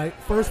gate, right?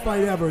 First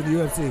fight ever in the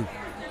UFC.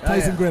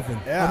 Tyson Griffin.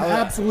 Yeah, An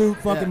absolute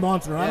fucking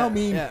monster. I don't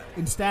mean Yeah.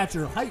 in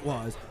stature,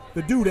 height-wise.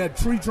 The dude had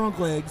tree trunk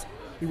legs.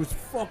 He was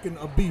fucking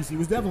a beast. He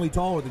was definitely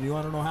taller than you.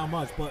 I don't know how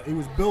much, but he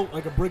was built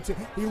like a brick.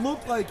 He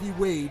looked like he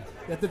weighed,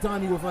 at the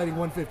time you were fighting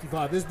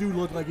 155. This dude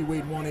looked like he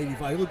weighed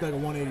 185. He looked like a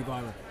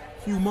 185er.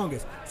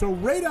 Humongous. So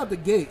right out the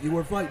gate, you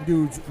were fighting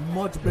dudes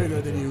much bigger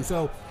than you.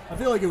 So I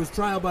feel like it was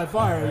trial by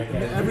fire.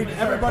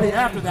 Everybody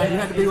after that, you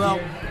had to be, well,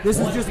 this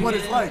is just what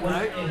it's like,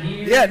 right?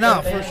 Yeah,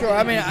 no, for sure.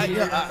 I mean,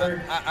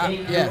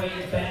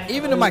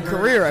 even in my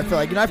career, I feel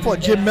like, I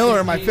fought Jim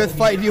Miller in my 5th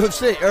fight in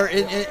UFC, or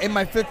in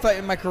my 5th fight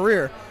in my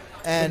career.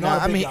 And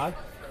not a big guy.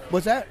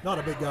 What's that? Not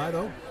a big guy,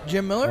 though.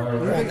 Jim Miller?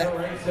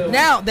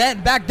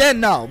 Back then,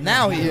 no.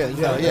 Now he is.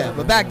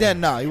 But back then,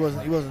 no. He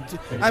wasn't.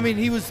 I mean,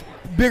 he was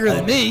bigger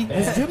than me.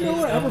 Has Jim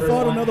Miller ever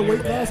fought another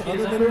weight class other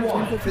than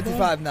 155?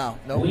 55 now.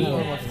 No,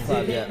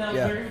 155 yet.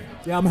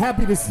 Yeah, I'm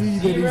happy to see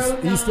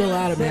that he's still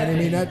at it, man. I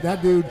mean,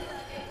 that dude,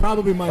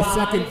 probably my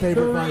second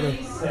favorite fighter.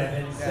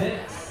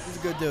 He's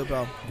a good dude,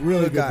 bro.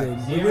 Really good guy.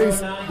 dude. We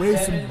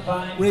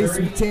raised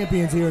some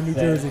champions here in New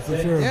Jersey, for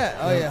sure. Yeah,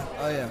 oh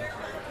yeah.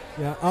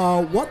 Yeah.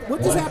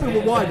 What just happened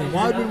with Weidman?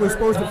 Weidman was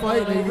supposed to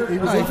fight,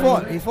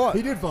 and he fought.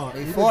 He did fight.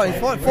 He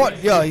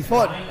fought. Yo, he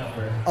fought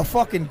a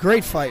fucking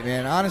great fight,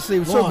 man. Honestly, it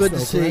was so good to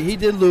see. Correct? He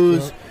did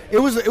lose. Yeah.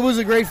 It was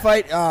a great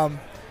fight.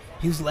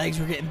 His legs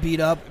were getting beat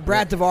up.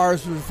 Brad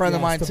Tavares was a friend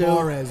of mine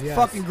Tavares, too. Yes.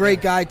 Fucking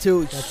great guy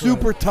too. That's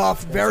super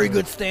tough. Very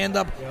good stand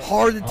up.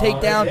 Hard to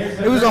take down.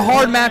 It was a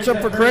hard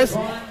matchup for Chris.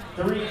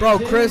 Bro,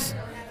 Chris,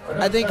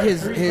 I think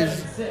his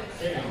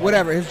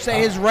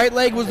right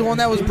leg was the one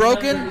that was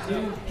broken.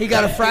 He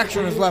got a fracture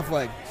in his left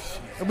leg.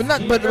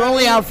 But they're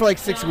only out for like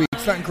 6 weeks.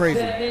 Something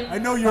crazy. I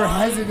know you're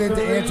hesitant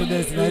to answer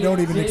this, and I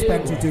don't even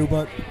expect you to,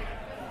 but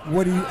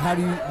what do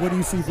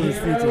you see for his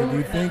future? Do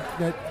you think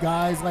that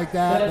guys like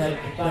that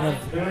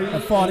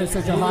have fought at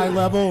such a high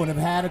level and have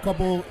had a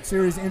couple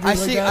serious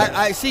injuries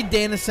I see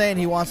Dana saying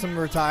he wants him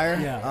to retire.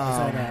 Yeah, I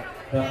saw that.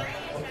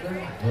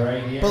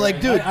 But like,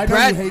 dude, I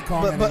Brad. know you hate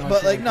commenting but on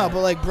like shit. no,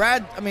 but like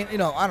Brad. I mean,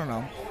 I don't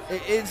know.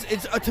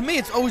 it's to me,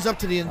 it's always up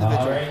to the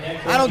individual.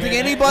 I don't think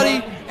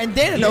anybody, and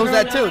Dana knows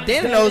that too.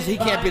 Dana knows he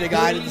can't be the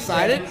guy to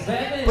decide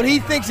it, but he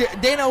thinks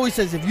Dana always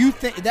says if you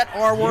think that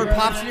R word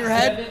pops in your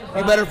head,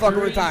 you better fucking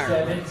retire,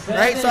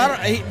 right? So I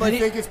don't. But you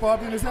think it's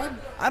popping in his head?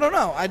 I don't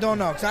know.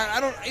 Cause I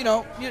don't. You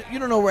know, you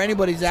don't know where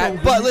anybody's at. So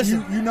but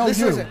listen, you know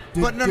listen.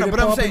 But no. But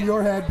I'm saying in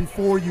your head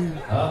before you.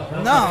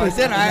 No, it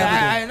didn't.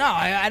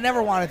 I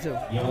never wanted to.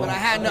 But I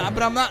had no.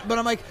 But I'm not. But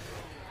I'm like.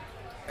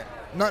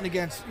 Nothing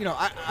against,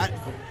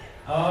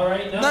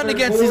 nothing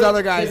against these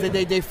other guys.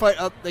 They fight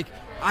up. Like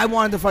I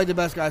wanted to fight the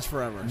best guys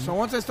forever. So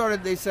once I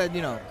started, they said,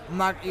 I'm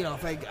not,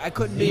 if I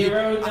couldn't be,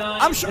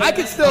 I'm sure I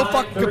could still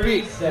fucking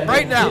compete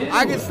right now.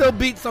 I can still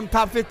beat some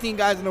top 15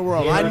 guys in the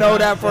world. I know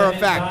that for a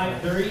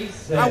fact.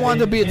 I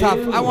wanted to be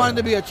I wanted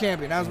to be a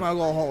champion. That was my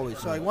goal always.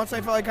 So like once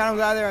I felt like I was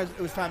out there, it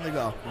was time to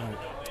go.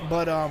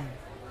 But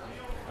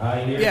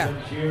yeah,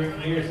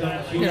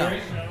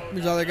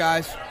 these other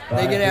guys,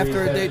 they get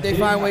after it. They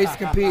find ways to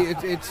compete.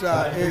 It's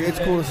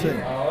cool to see.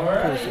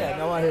 Yeah,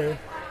 no, I hear you.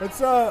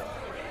 Let's All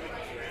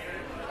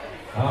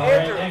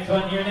right, next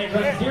one here. Next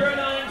one,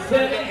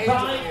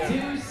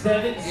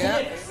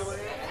 0975276.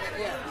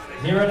 Yeah.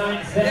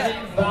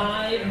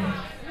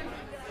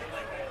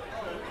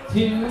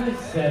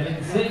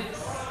 0975276.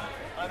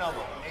 I know,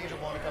 but Angel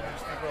want to come and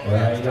speak real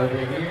Right over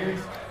here.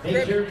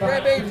 Make sure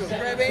Grab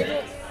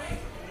Angel.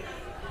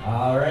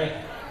 All right.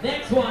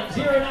 Next one,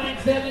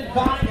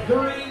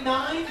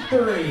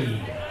 0975393.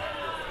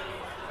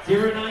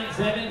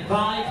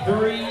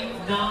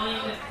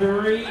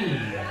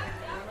 0975393.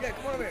 Yeah,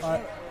 come on over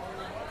here.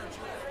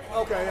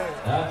 Okay,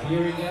 yeah.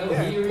 Here we go.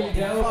 Here we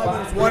go.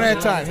 One at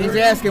a time. He's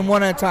asking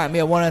one at a time.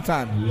 Yeah, one at a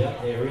time.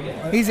 Yep, there we go.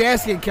 He's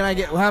asking, can I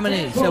get how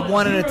many? He said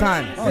one at a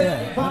time. Oh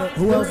yeah.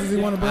 Who else does he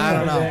want to bring? I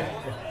don't know.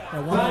 Yeah,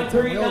 one at a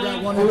time. We all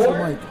got one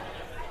extra mic.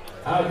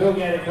 I'll go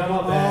get it. Come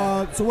on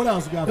back. So what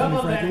else you got for me,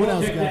 Frankie? What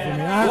else you got for me?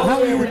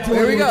 How are you enjoying?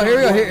 Here we go.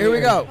 Here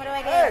we go. What do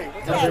I get?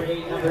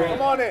 Hey,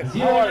 come on in.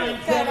 How are you?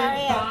 Good,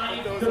 how are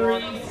you?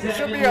 There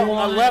should be a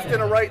left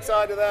and a right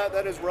side of that.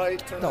 That is right.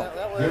 Turn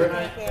that way.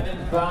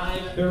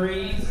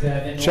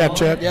 0975371.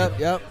 Check.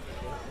 Yep.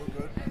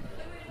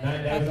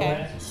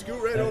 Okay.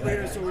 Scoot right over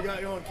here so we got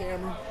you on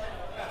camera.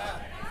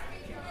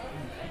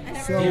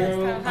 So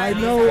I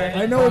know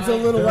it's a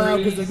little loud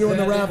because they're doing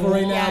the raffle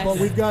right now, but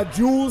we've got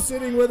Jules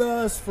sitting with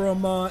us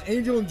from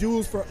Angel and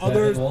Jules for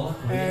Others,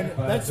 and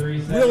that's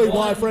really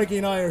why Frankie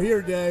and I are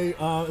here today.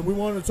 We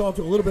wanted to talk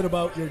to a little bit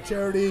about your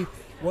charity,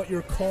 what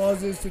your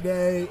cause is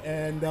today,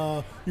 and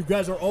you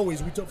guys are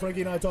always. Frankie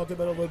and I talked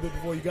about it a little bit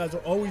before. You guys are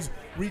always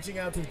reaching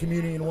out to the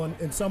community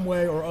in some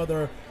way or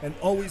other, and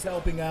always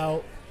helping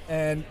out.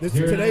 And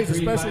today's a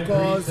special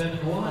cause,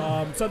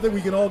 something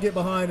we can all get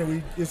behind, and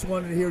we just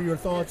wanted to hear your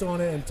thoughts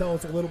on it and tell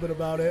us a little bit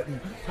about it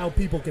and how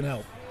people can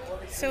help.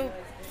 So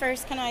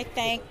first, can I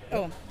thank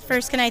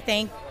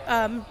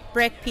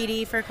Brick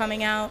PD for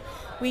coming out.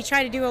 We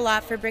try to do a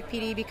lot for Brick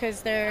PD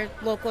because they're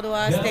local to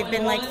us. They've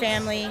been like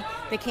family.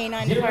 The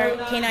canine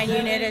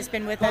unit has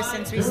been with us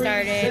since we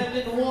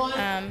started.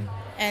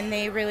 And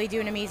they really do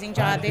an amazing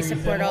job. They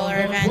support all our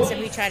events, and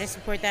we try to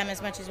support them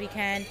as much as we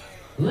can.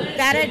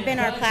 That had been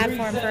our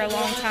platform for a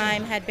long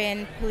time, had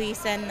been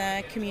police and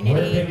the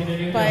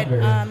community, but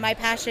my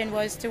passion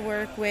was to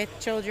work with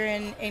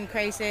children in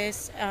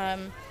crisis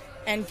and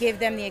give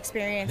them the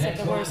experience of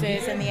the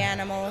horses and the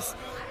animals.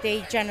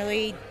 They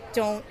generally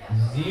don't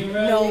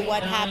know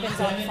what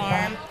happens on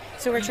farm,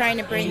 so we're trying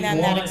to bring them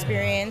that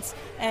experience.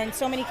 And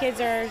so many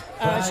kids are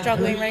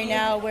struggling right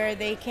now where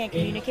they can't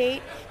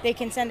communicate. They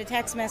can send a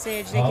text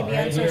message, they can be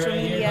on social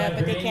media,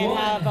 but they can't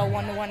have a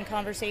one-to-one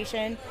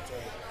conversation.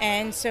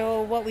 And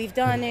so what we've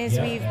done is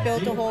we've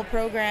built a whole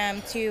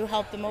program to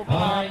help them open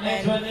up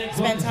and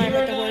spend time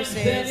with the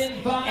horses.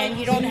 And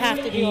you don't have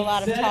to do a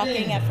lot of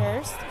talking at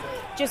first.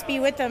 Just be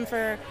with them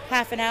for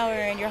half an hour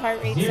and your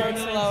heart rate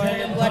starts to lower,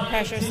 your blood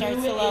pressure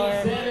starts to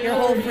lower, your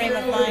whole frame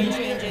of mind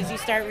changes, you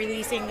start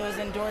releasing those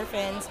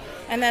endorphins,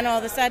 and then all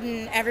of a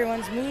sudden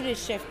everyone's mood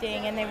is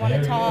shifting and they want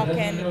to talk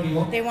and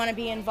they want to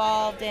be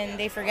involved and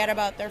they forget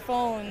about their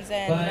phones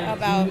and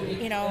about,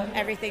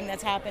 everything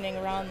that's happening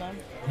around them.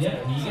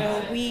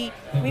 So we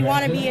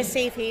want to be a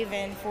safe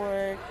haven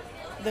for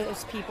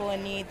those people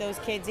in need, those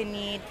kids in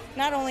need.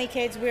 Not only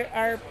kids,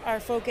 our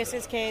focus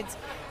is kids.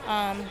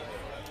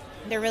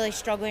 They're really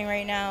struggling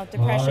right now.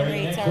 Depression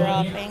rates are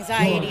up,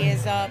 anxiety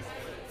is up,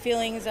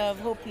 feelings of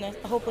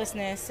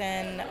hopelessness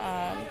and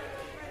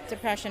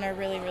depression are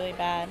really, really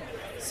bad.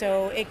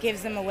 So it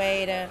gives them a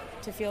way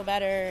to feel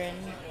better and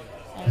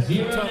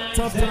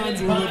tough times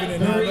we're living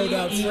in now, no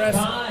doubt. Stress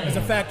is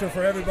a factor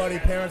for everybody,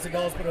 parents,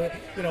 adults, but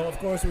of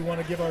course we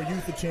want to give our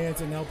youth a chance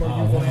and help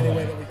our youth in any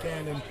way that we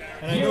can. And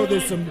I know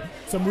there's some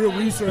real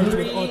research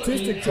with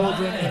autistic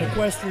children and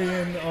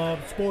equestrian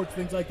sports,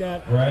 things like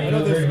that. I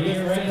know there's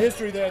some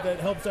history there that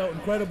helps out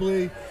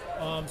incredibly.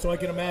 So I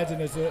can imagine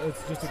it's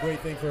just a great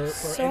thing for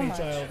any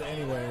child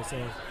anyway.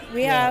 So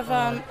we have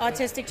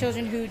autistic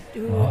children who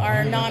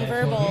are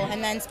nonverbal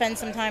and then spend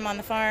some time on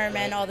the farm,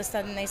 and all of a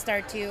sudden they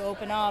start to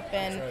open up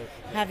and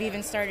have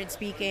even started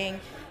speaking.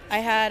 I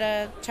had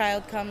a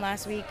child come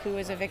last week who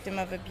was a victim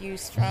of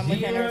abuse from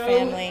within her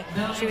family.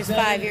 She was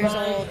 5 years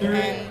old,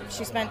 and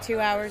she spent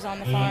 2 hours on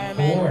the farm,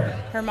 and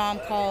her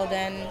mom called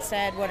and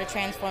said what a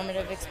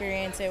transformative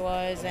experience it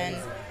was, and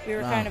we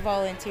were kind of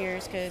all in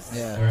tears because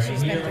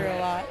she's been through a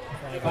lot.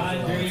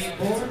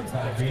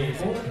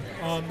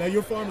 5-3-4. Now,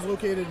 your farm is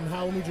located in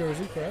Howell, New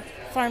Jersey, correct?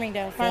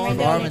 Farmingdale, New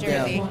Farmingdale.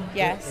 Jersey.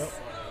 Yes.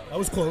 That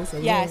was close.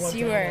 Yes,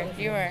 you were.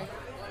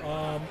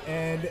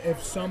 And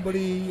if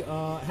somebody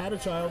had a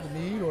child in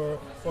need, or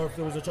if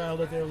there was a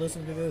child out there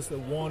listening to this that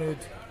wanted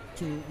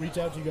to reach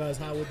out to you guys,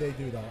 how would they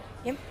do that?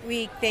 Yep,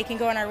 they can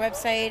go on our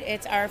website.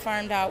 It's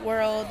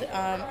ourfarm.world.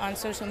 On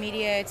social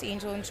media, it's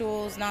Angel and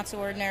Jules, Not So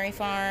Ordinary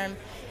Farm.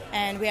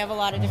 And we have a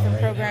lot of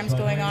different programs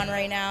going on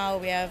right now.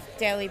 We have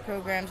daily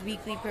programs,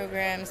 weekly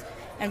programs,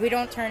 and we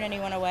don't turn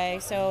anyone away.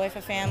 So if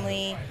a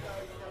family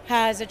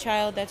has a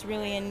child that's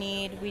really in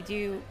need, we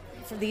do.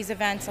 For these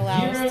events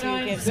allow us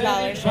to give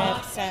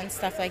scholarships and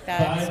stuff like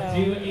that. So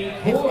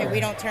if we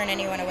don't turn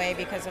anyone away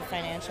because of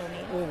financial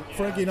need. Well,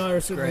 Frankie and I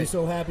are certainly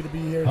so happy to be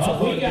here.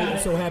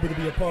 So happy to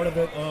be a part of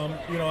it.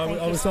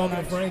 I was talking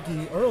to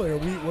Frankie earlier.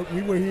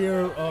 We were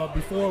here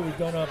before. We've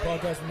done a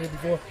podcast from here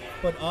before,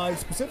 but I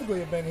specifically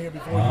have been here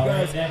before. You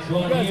guys have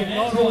not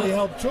only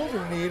helped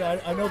children in need.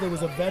 I know there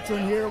was a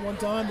veteran here one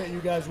time that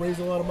you guys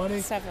raised a lot of money.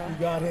 Several. You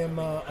got him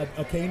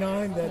a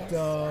canine that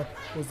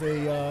was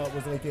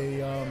like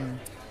a.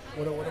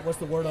 What's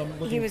the word I'm looking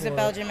for? He was a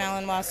Belgian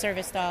Malinois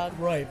service dog.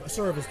 Right, a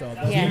service dog.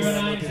 That's Yes. what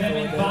I'm looking for.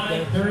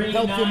 That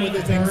helped him with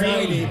his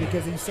anxiety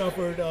because he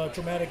suffered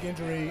traumatic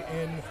injury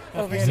in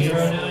Overseas.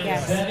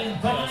 Afghanistan.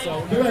 Yes.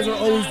 So you guys are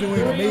always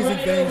doing amazing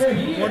things,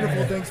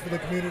 wonderful things for the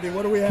community.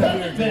 What do we have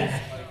here,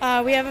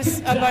 Jules? We have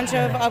a bunch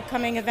of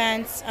upcoming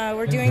events.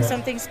 We're doing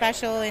something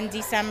special in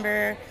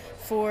December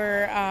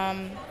for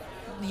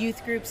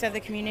youth groups of the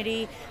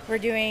community. We're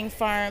doing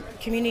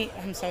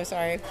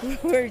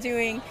We're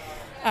doing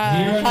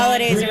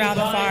holidays around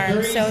the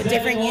farm, so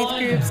different youth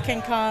groups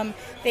can come.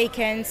 They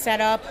can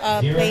set up a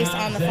place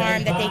on the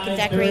farm that they can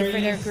decorate for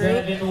their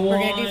group. We're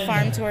going to do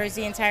farm tours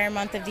the entire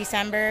month of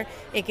December.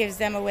 It gives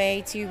them a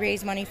way to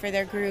raise money for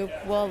their group.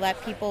 We'll let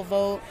people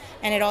vote,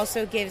 and it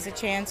also gives a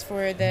chance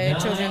for the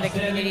children of the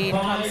community to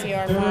come see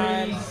our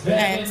farm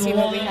and see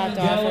what we have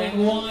to offer.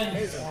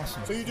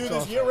 Awesome. So you do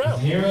this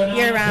year-round?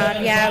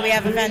 Year-round, yeah. We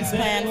have events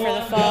planned for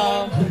the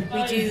fall.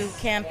 We do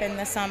camp in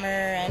the summer,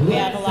 and we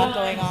have a lot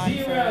going on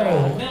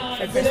for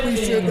I think we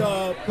should,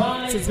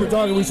 since we're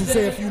talking, we should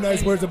say a few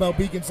nice words about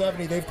Beacon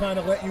 70. They've kind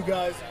of let you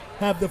guys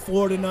have the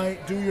floor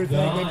tonight, do your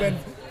thing. They've been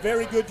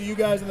very good to you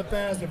guys in the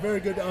past. They're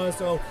very good to us.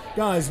 So,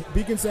 guys,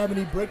 Beacon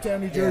 70, Bricktown,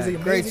 New Jersey.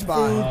 Great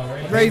spot. Food,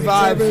 Great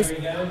vibes.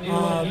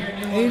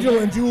 Angel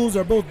and Jules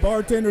are both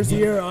bartenders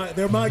here.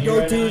 They're my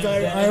go-tos.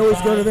 I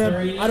always go to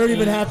them. I don't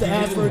even have to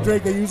ask for a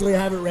drink. They usually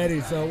have it ready.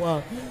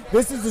 So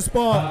this is the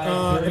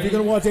spot if you're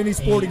going to watch any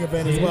sporting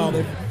event as well.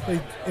 They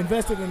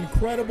invested an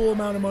incredible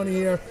amount of money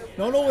here.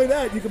 Not only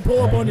that, you can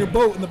pull up on your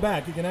boat in the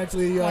back. You can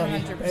actually,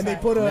 100%. and they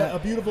put a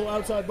beautiful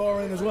outside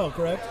bar in as well,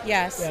 correct?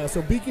 Yes. Yeah,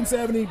 so Beacon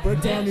 70,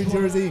 Bricktown, New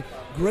Jersey.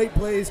 Great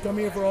place. Come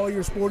here for all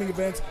your sporting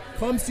events.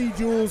 Come see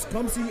Jules.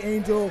 Come see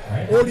Angel.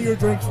 Order your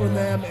drinks from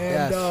them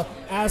and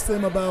ask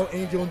them about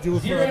Angel and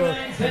Jules Forever.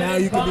 Now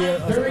you can be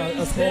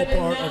a small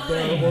part of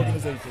their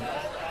organization.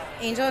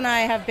 Angel and I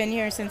have been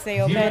here since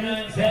they opened,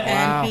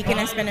 and Beacon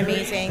has been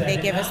amazing. They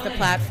give us the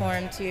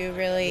platform to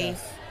really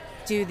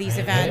do these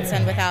events,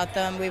 and without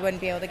them, we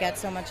wouldn't be able to get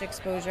so much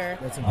exposure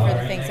for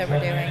the things that we're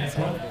doing.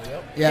 So,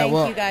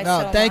 thank you guys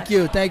so thank much.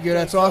 you.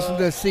 That's awesome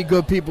to see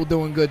good people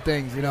doing good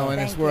things, in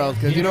this world,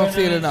 because you don't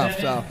see it enough.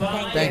 So,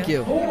 thank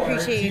you.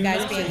 Appreciate you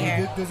guys being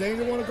here. Does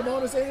Angel want to come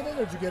on and say anything,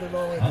 or did you get it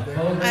all in today?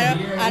 I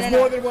don't He's know.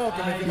 more than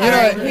welcome. If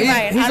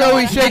you He's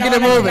always shaking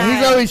and moving.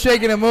 He's always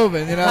shaking and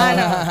moving. I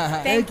know.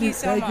 Thank you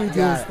so much. Thank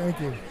you, Jules. Thank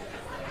you.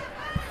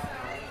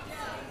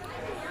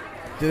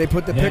 Do they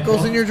put the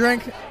pickles in your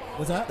drink?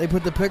 What's that? They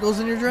put the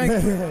pickles in your drink?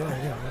 Yeah.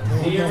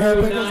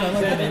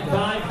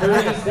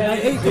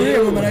 I ate 3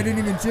 of them, and I didn't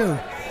even chew.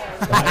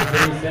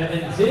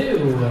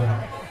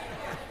 5-3-7-2.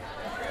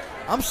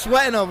 I'm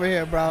sweating over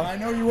here, bro. I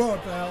know you are,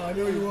 pal. I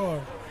know you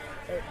are.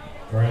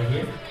 Right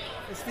here.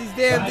 It's these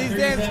damn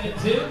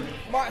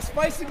 5-3-7-2.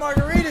 spicy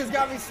margaritas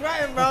got me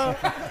sweating, bro.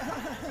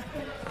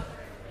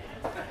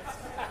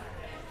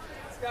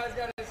 Guy's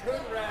got his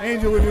hood wrapped.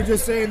 Angel, we were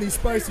just saying these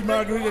spicy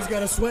margaritas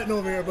got us sweating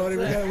over here, buddy.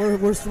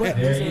 We're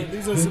sweating.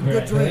 These are some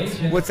good drinks.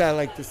 What's that,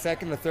 like the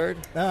second or third?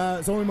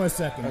 It's only my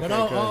second, but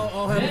Okay,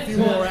 I'll have a few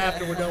more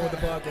after we're done with the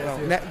podcast.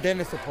 here.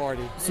 Then it's a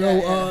party.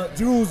 So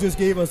Jules just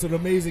gave us an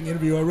amazing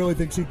interview. I really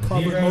think she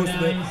covered most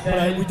of it,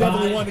 but we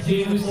definitely want to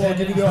give you the floor,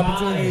 give you the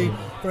opportunity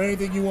for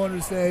anything you wanted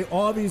to say.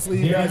 Obviously,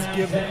 you guys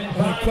give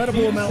an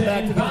incredible amount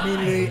back to the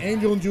community.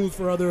 Angel and Jules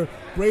for Other,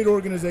 great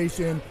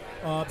organization.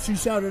 She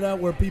shouted out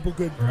where people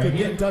could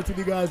get in touch with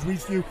you guys,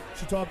 reach you.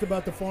 She talked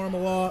about the farm a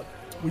lot.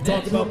 We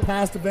talked about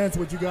past events,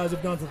 what you guys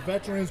have done for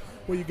veterans,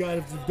 what you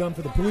guys have done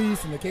for the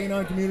police and the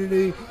canine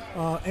community.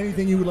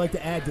 Anything you would like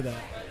to add to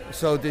that?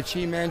 So did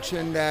she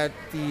mention that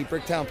the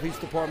Bricktown Police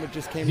Department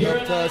just came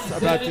up to us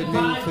about the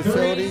new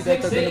facility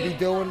that they're going to be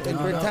doing in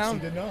Bricktown? She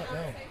did not,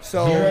 no.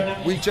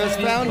 So we just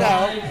found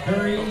out.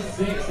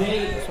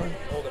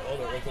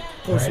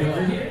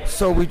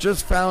 So we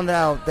just found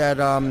out that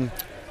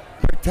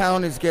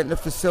Bricktown is getting a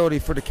facility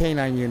for the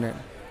K-9 unit.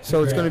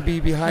 So it's going to be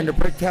behind the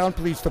Bricktown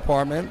Police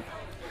Department.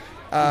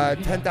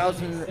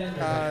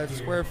 10,000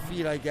 square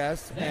feet, I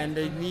guess, and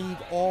they need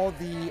all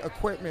the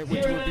equipment,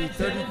 which would be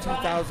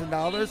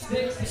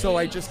 $32,000. So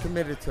I just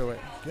committed to it.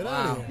 Get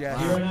out of here.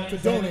 Yes. To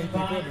donate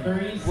the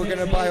equipment. We're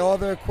going to buy all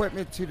the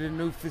equipment to the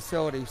new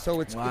facility.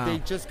 So it's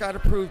they just got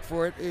approved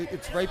for it.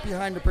 It's right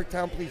behind the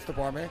Bricktown Police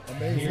Department.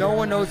 Amazing. No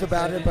one knows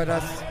about it but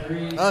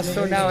us.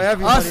 So now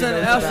everybody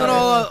knows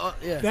about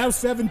it. Now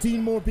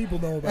 17 more people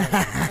know about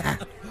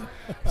it.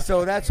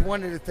 So that's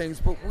one of the things.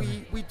 But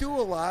we do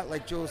a lot,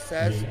 like Jules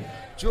says.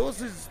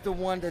 Jules is the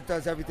one that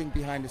does everything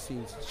behind the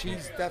scenes.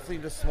 She's definitely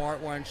the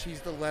smart one. She's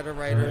the letter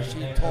writer. She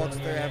talks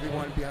to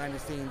everyone behind the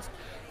scenes.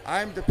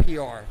 I'm the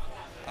PR.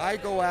 I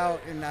go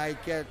out and I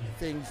get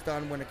things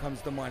done when it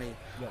comes to money.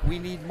 We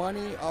need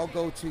money. I'll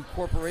go to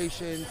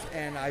corporations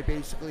and I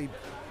basically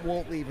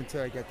won't leave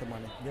until I get the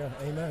money. Yeah,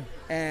 amen.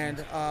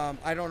 And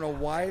I don't know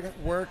why it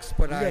works,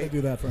 but You got to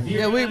do that, Frank.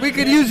 Yeah, we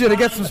could use you to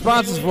get some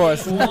sponsors for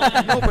us. No,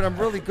 but I'm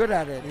really good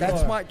at it.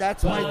 That's my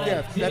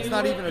gift. That's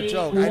not even a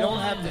joke. I don't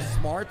have the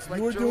smarts like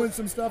You were Jules. doing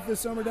some stuff this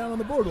summer down on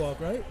the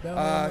boardwalk, right?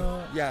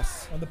 Down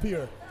yes. on the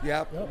pier.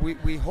 Yep.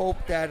 We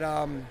hope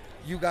that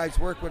you guys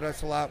work with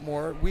us a lot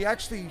more. We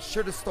actually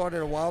should have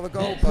started a while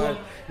ago, but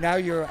now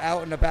you're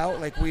out and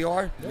about like we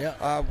are.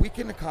 Yeah. We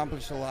can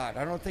accomplish a lot.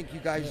 I don't think you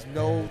guys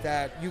know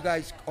that you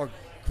guys are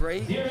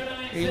great.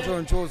 Angel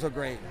and Jules are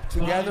great.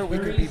 Together we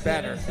could be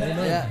better.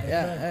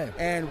 Yeah. Hey.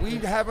 And we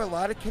have a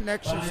lot of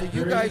connections, so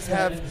you guys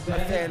have a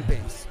fan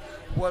base.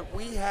 What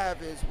we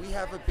have is we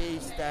have a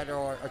base that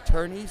are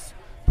attorneys,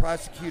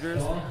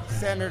 prosecutors,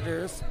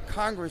 senators,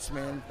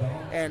 congressmen,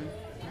 and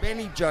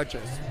many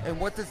judges. And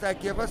what does that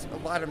give us? A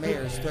lot of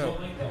mayors too.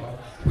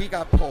 We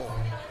got pull.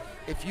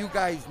 If you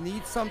guys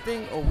need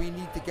something or we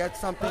need to get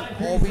something,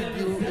 all we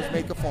do is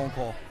make a phone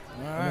call.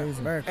 All right.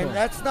 Very cool. And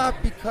that's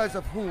not because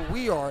of who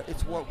we are,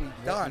 it's what we've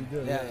done.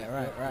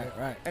 Yeah,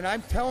 right. And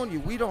I'm telling you,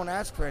 we don't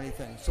ask for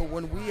anything. So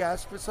when we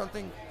ask for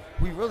something,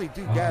 we really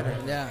do get it.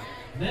 Yeah.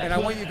 And I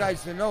want you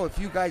guys to know, if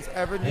you guys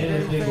ever need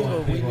anything or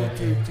we need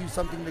to do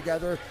something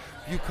together,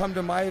 you come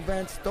to my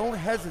events, don't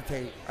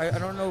hesitate. I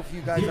don't know if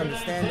you guys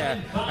understand that.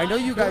 I know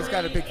you guys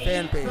got a big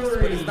fan base,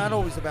 but it's not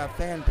always about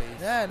fan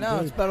base. Yeah, no,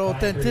 it's about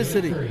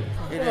authenticity.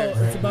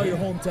 It's about your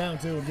hometown,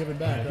 too, and giving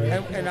back,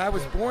 right? And I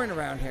was born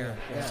around here.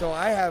 So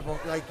I have,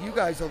 like, you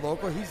guys are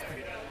local. He's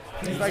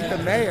like the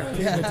mayor.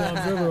 King of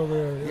Tom's River over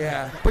here.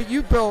 Yeah. But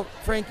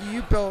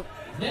Frankie,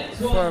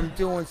 from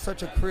doing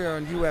such a career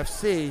on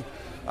UFC.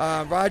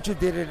 Roger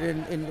did it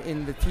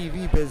in the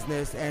TV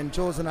business, and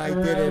Jules and I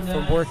did it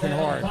from working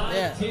hard.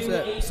 Yeah, that's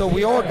it. So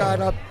we all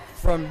got up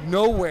from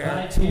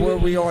nowhere to where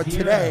we are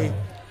today,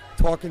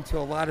 talking to a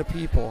lot of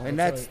people, and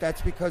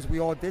that's because we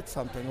all did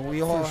something, and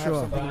we all have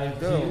something to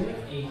do.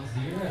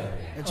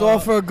 It's all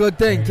for a good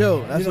thing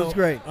too. That's what's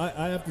great.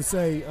 I have to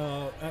say,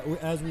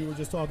 as we were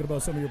just talking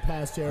about some of your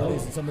past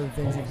charities and some of the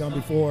things you've done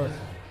before,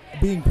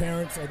 being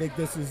parents, I think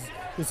this is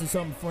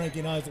something Frankie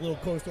and I is a little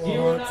close to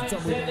our hearts and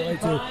something we can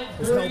relate to,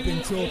 is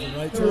helping children,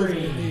 right? Children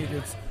in need.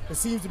 It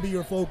seems to be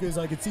your focus.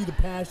 I could see the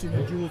passion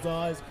in Jules'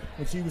 eyes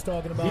when she was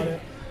talking about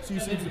it. She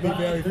seems to be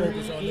very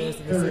focused on this,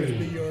 and it seems to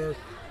be your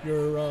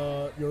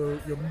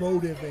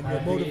motive and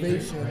your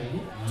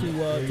motivation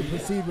to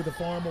proceed with the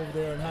farm over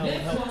there and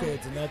help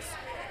kids, and that's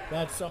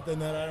something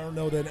that I don't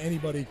know that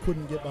anybody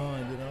couldn't get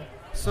behind, you know?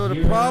 So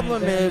the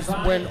problem is,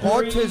 when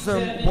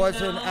autism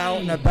wasn't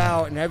out and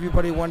about and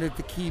everybody wanted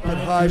to keep it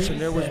hush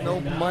and there was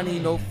no money,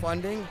 no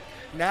funding,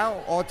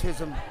 now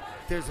autism,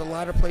 there's a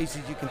lot of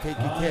places you can take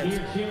your kids.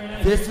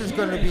 This is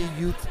going to be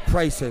youth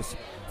crisis.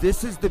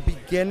 This is the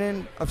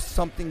beginning of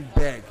something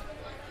big.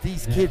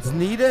 These kids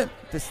need it.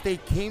 The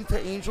state came to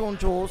Angel and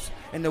Jules,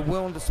 and they're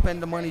willing to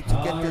spend the money to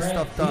get this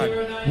stuff done.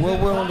 We're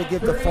willing to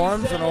give the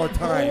farms and our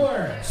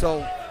time.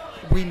 So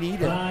we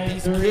need it.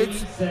 These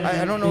kids,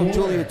 I don't know if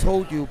Julia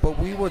told you, but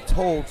we were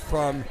told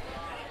from,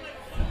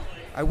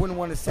 I wouldn't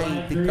want to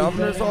say the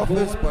governor's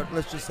office, but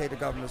let's just say the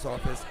governor's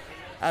office.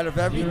 Out of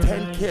every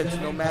 10 kids,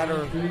 no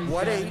matter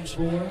what age,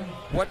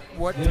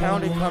 what town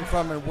they come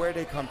from and where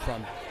they come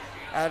from,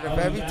 out of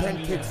every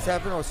 10 kids,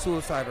 7 are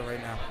suicidal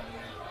right now.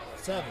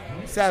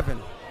 7.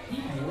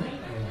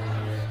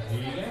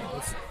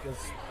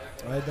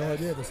 I had no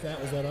idea the stat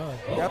was that high.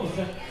 Yep.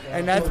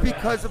 And that's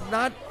because of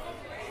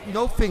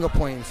no finger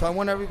pointing. So I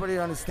want everybody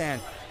to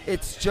understand.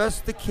 It's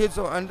just the kids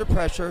are under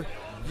pressure.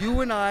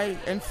 You and I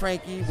and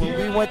Frankie, when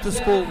we went to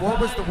school, what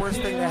was the worst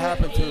thing that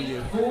happened to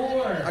you?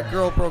 A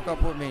girl broke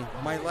up with me.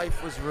 My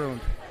life was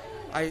ruined.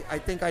 I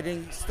think I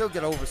didn't still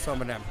get over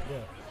some of them. Yeah.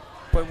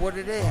 But what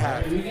do they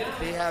have?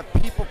 They have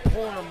people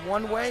pulling them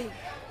one way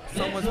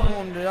someone's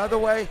pulling the other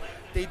way.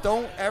 They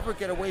don't ever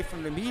get away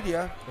from the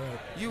media. Right.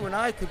 You and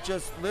I could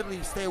just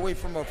literally stay away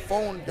from a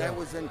phone that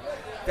was in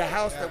the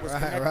house that was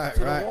connected Right, to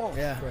the right. wall.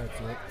 Yeah.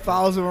 Correct, right.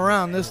 Follows him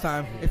around this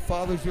time. It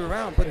follows you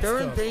around, but they're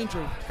in tough.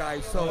 danger,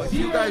 guys. So if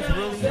you guys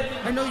really,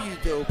 I know you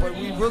do, but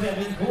we really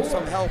need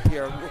some help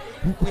here.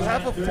 We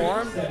have a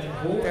farm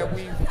that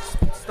we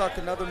stuck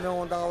another $1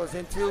 million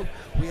into.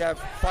 We have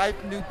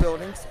 5 new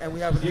buildings, and we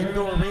have an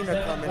indoor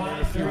arena coming in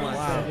a few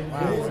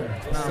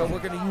months. So we're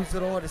gonna use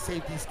it all to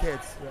save these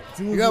kids.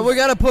 We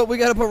gotta put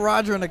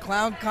Roger in a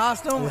clown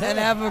costume and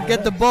have him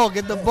get the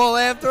bull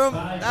after him.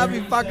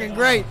 That'd be fucking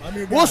great.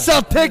 We'll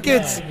sell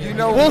tickets. You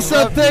know, We'll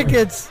sell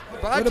tickets.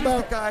 Roger's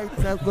the guy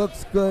that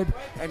looks good,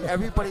 and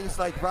everybody's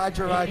like,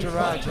 Roger. Like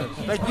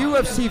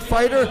UFC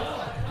fighter,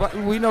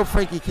 we know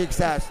Frankie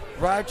kicks ass.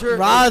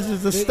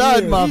 Roger's the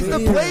stud, He's mother.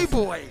 the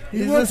playboy.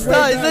 He's the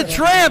stud. He's the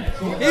tramp.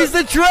 He's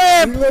the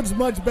tramp. He looks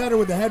much better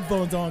with the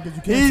headphones on because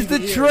you can't. He's see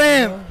the ears,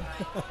 tramp. you know?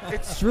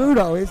 It's true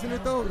though, isn't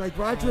it though? Like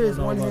Roger is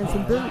one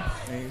handsome dude.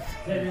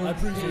 I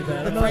appreciate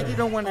that. But Frankie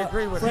don't want to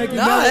agree with Frankie him.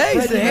 Nah, hey,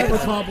 he's Frankie a never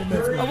hand-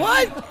 compliments me.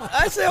 What?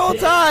 I say all the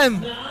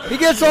time. He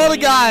gets all the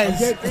guys.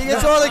 He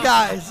gets all the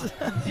guys.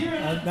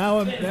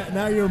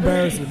 Now you're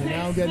embarrassing me.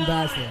 Now I'm getting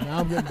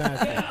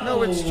bashful.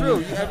 No, it's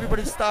true.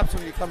 Everybody stops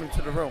when you come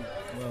into the room.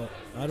 Well,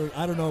 I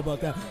don't know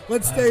about that.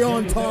 Let's stay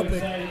on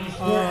topic.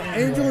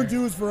 Angel and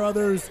Jules for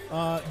Others,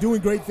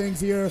 doing great things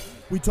here.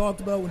 We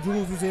talked about when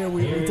Jules was here,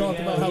 we talked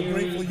about how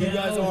grateful you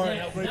guys are and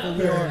how grateful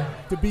we are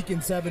to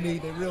Beacon 70.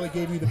 They really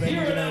gave you the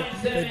venue tonight.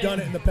 They've done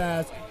it in the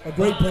past. A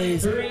great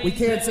place. We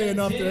can't say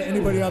enough to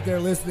anybody out there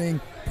listening.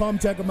 Come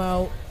check them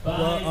out.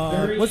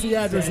 What's the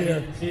address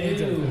here,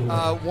 Angel?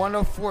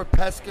 104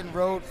 Peskin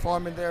Road,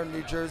 Farmingdale,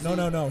 New Jersey.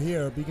 No.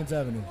 Here, Beacon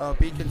 70.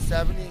 Beacon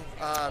 70.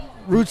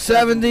 Route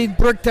 70,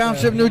 Brick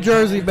Township, New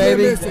Jersey,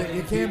 baby.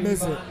 You can't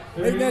miss it.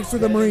 Right next to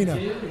the marina.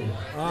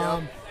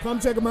 Come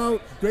check them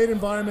out. Great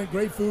environment,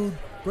 great food,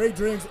 great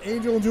drinks.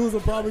 Angel and Jules will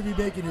probably be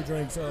making your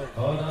drinks. So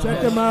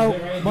check them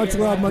out. Much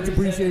love, much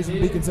appreciation,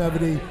 Beacon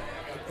 70.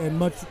 And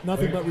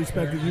nothing but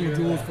respect to you and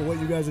Jules for what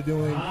you guys are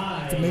doing.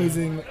 It's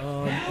amazing,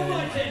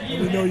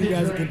 and we know you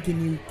guys will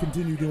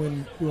continue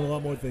doing a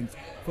lot more things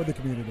for the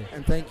community.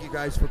 And thank you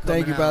guys for coming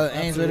Thank you, brother. out.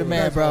 Angel, you're the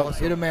man, bro. Awesome.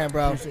 You're the man,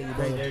 bro. Appreciate you,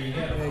 brother.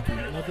 Thank you.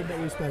 Nothing but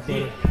respect,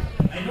 brother.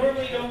 I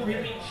normally don't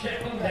really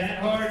check them that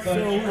hard, but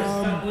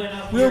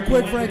So, real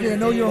quick, Frankie, I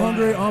know you're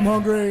hungry. I'm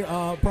hungry.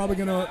 Probably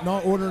gonna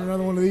not order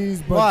another one of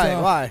these.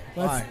 But, Why?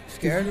 let's-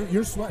 Scared?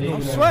 You're sweating. I'm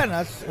over there.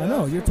 sweating. I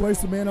know. You're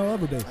twice the man I'll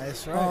ever be.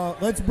 That's right.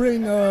 Let's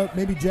bring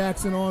maybe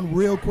Jackson on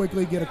real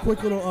quickly, get a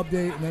quick little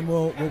update, and then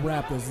we'll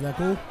wrap this. Is that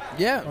cool?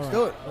 Yeah, All let's right,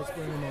 do it. Let's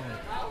bring him on.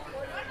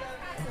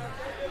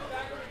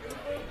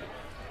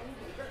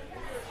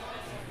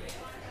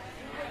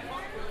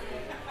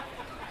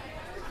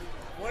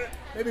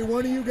 Maybe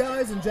one of you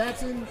guys and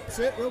Jackson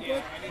sit real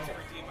quick.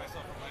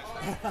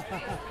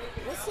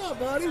 What's up,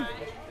 buddy?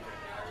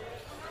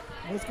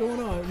 What's going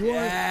on?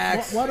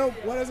 Jax. Why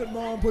doesn't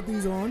Mom put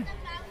these on?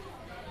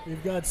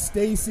 We've got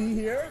Stacy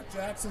here,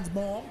 Jackson's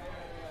mom.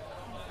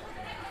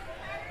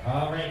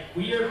 all right,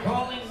 we are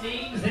calling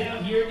names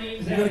out here.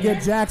 We're gonna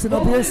get Jackson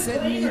up here,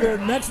 sitting either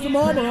next to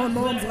Mom or on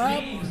Mom's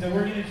lap. So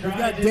we're gonna try We've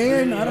got this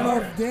Dan. really I don't know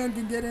hard. if Dan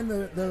can get in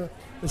the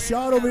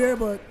shot over here,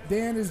 but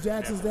Dan is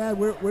Jackson's dad.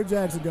 Where'd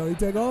Jackson go? He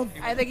take off?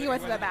 I think he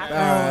went to the bathroom.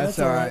 That's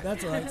all right.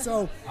 That's all right.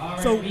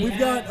 So we've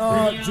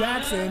got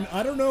Jackson.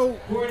 I don't know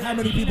how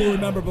many people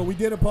remember, but we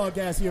did a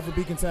podcast here for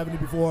Beacon 70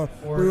 before.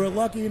 We were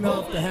lucky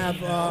enough to have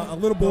a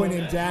little boy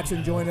named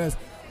Jackson join us.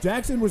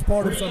 Jackson was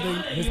part of something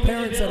his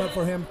parents set up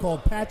for him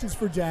called Patches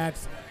for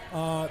Jacks.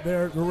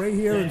 They're right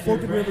here in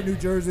Forked River, New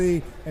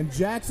Jersey, and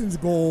Jackson's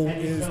goal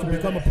is to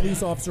become a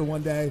police officer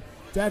one day.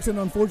 Jackson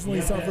unfortunately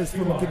suffers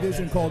from a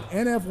condition called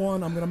NF1.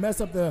 I'm going to mess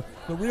up the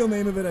real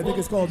name of it. I think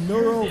it's called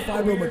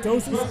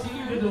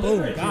neurofibromatosis.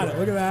 Boom, got it.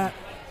 Look at that.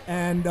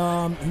 And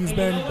he's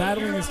been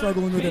battling and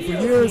struggling with it for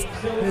years.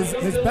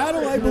 His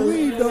battle, I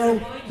believe,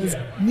 though, is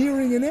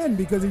nearing an end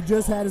because he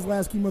just had his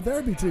last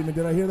chemotherapy treatment.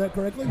 Did I hear that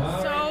correctly?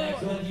 So,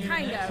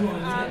 kind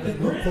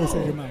of. Look closer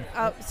to your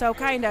mouth. So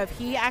kind of.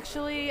 He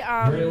actually,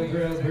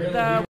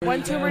 the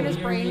one tumor in his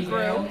brain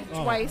grew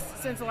twice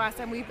since the last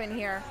time we've been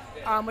here,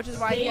 which is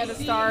why he had to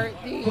start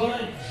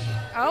the.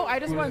 Oh, I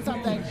just won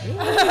something.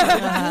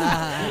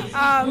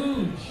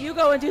 You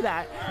go and do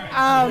that.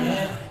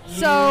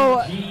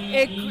 So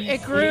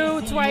it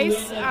grew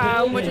twice,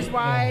 which is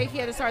why he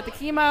had to start the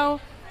chemo.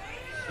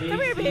 Come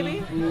here,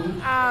 baby.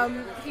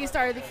 He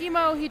started the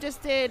chemo. He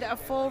just did a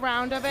full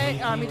round of it.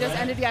 He just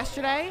ended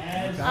yesterday.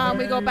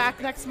 We go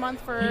back next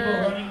month for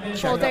a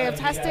full day of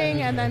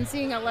testing and then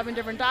seeing 11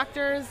 different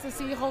doctors to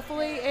see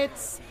hopefully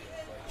it's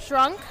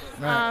shrunk,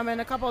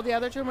 and a couple of the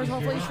other tumors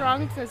hopefully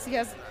shrunk because he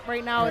has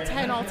right now a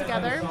 10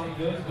 altogether.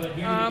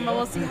 And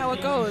we'll see how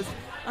it goes.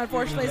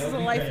 Unfortunately, this is a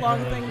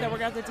lifelong thing that we're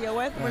going to have to deal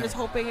with. We're just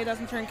hoping it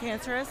doesn't turn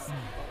cancerous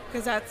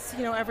because that's,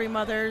 every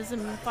mother's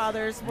and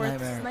father's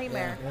worst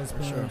nightmare. Yeah, that's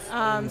for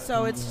sure.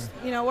 So it's,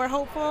 we're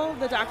hopeful.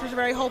 The doctors are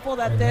very hopeful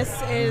that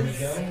this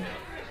is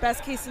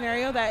best case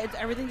scenario, that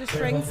everything just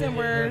shrinks and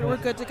we're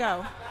good to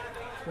go.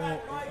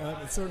 Well,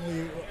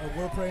 certainly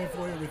we're praying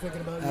for you. We're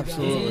thinking about you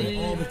Absolutely.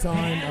 guys all the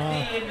time.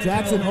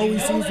 Jackson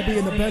always seems to be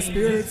in the best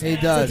spirits. He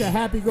does. Such a He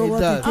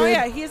happy-go-lucky does. kid. Oh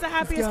yeah, he's the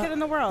happiest kid in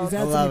the world. He's I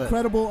had love some it.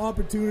 incredible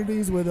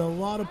opportunities with a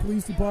lot of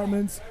police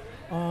departments.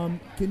 Can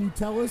you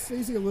tell us,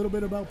 Stacey, a little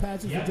bit about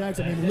Patches for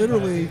Jackson? I mean,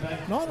 literally,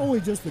 not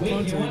only just the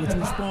country, which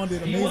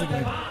responded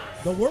amazingly,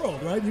 the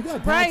world, right? You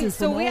got Right, patches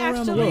so from we all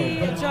around the actually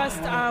world.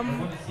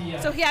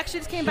 just, so he actually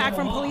just came back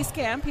from police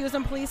camp. He was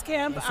in police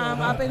camp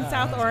up in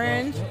South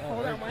Orange.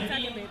 Hold on one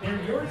second, baby.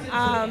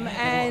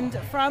 And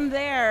from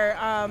there,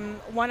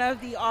 one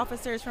of the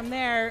officers from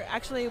there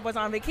actually was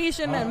on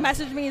vacation and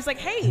messaged me. He's like,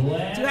 hey, do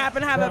you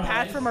happen to have a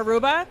patch from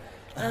Aruba?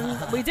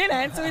 And we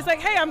didn't. So he's like,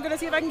 hey, I'm going to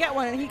see if I can get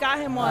one. And he got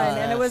him one,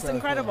 and it was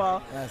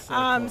incredible. That's so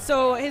cool.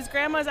 So his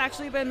grandma's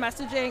actually been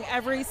messaging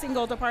every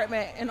single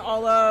department in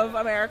all of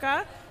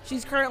America.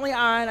 She's currently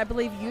on, I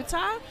believe,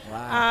 Utah.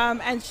 Wow.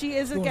 And she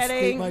is Going getting...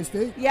 state by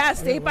state? Yeah,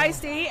 state by wow.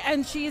 state.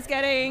 And she's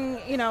getting,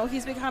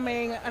 he's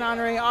becoming an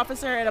honorary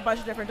officer at a bunch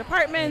of different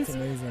departments.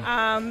 That's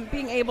amazing.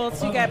 Being able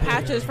to get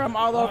patches from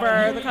all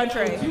over the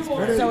country.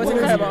 So it's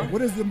incredible.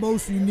 What is the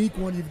most unique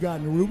one you've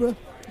gotten? Aruba,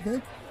 you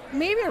think?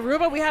 Maybe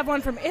Aruba. We have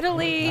one from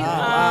Italy. We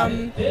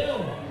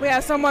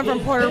have someone from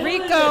Puerto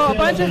Rico. A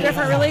bunch of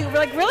different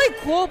really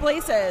cool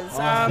places.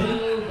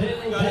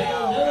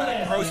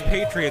 Gross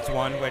Patriots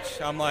one,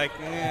 which I'm like,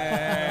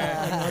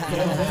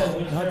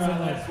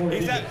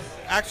 He's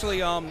actually,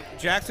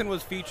 Jackson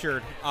was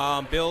featured.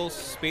 Bill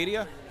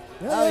Spadia.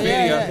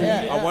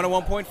 Yeah. On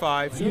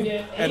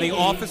 101.5, and the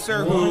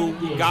officer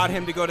who got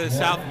him to go to the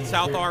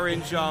South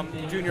Orange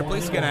Junior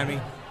Police Academy,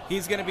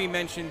 he's going to be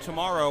mentioned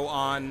tomorrow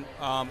on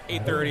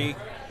 8:30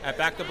 at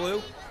Back to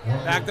Blue.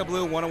 Back to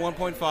Blue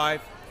 101.5.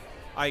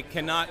 I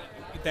cannot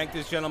thank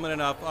this gentleman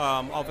enough.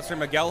 Officer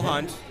Miguel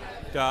Hunt,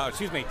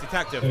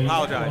 Detective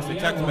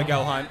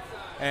Miguel Hunt,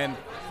 and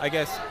I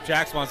guess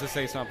Jax wants to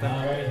say something.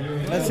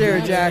 Let's hear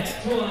it, Jax.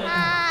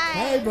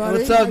 Hey, buddy.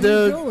 What's up, How you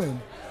dude?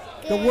 doing?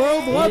 The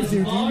world loves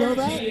you. Do you know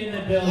that?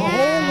 The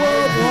whole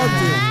world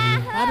loves you.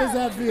 How does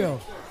that feel?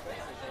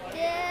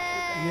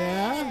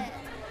 Yeah?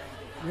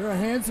 You're a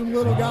handsome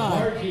little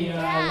guy.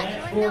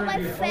 Yeah, you know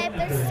my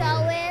favorite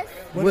song is?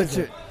 What's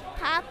it?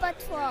 Paw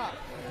Patrol.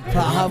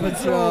 Paw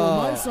Patrol.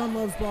 My son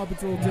loves Paw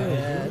Patrol too.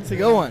 Yeah, that's a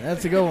good one.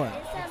 That's a good one.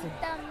 It's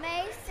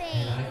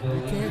amazing.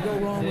 You can't go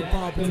wrong with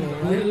Paw Patrol,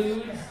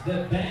 right?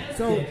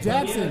 So,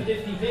 Jackson,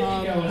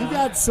 you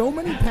got so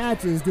many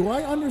patches. Do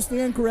I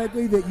understand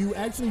correctly that you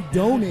actually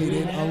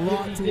donated a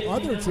lot to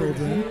other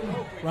children,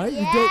 right?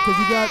 Because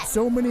you got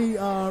so many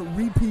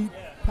repeat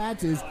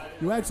patches.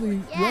 You actually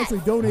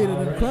donated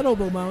an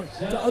incredible amount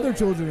to other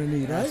children in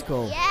need, right? That's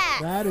cool. Yeah.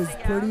 That is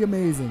pretty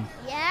amazing.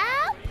 Yeah.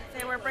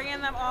 So we're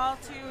bringing them all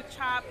to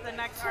CHOP our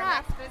next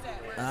visit.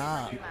 We're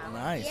bringing them.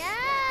 Nice. Yeah.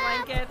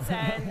 Blankets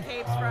and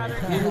capes for other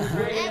kids.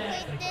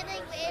 Right?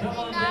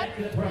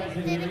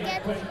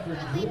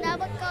 And we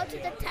never go to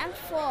the 10th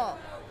floor.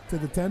 To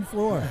the 10th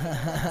floor.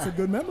 That's a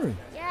good memory.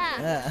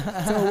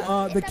 Yeah.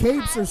 So the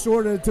capes are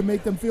sort of to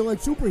make them feel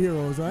like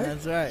superheroes, right?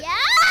 That's right. Yeah.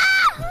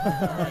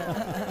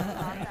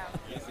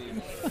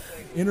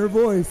 Inner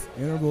voice.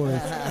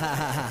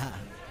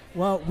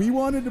 Well, we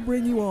wanted to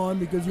bring you on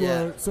because you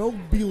are so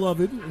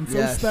beloved and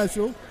so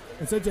special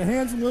and such a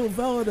handsome little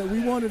fella that we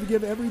wanted to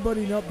give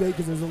everybody an update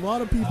because there's a lot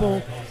of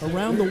people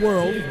around the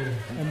world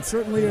and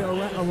certainly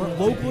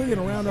locally and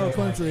around our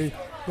country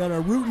that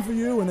are rooting for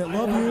you and that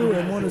love you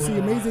and want to see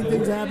amazing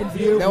things happen for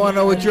you. They want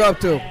to know what you're up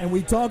to. And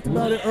we talked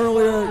about it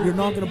earlier. You're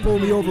not going to pull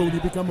me over when you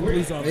become a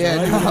police officer.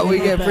 Yeah, right? no, we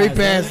get free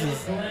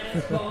passes.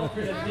 Are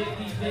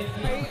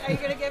you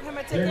going to give him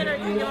a ticket or are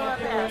you going to give him a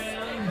pass?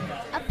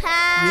 A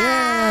pass.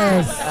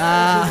 Yes.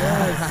 Ah.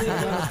 Yes. You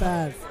got a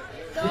pass.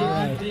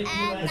 Right.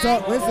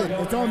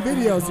 It's on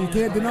video, so you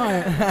can't deny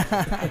it.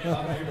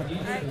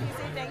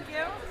 Thank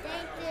you.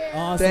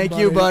 Awesome, Thank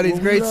you, buddy. It's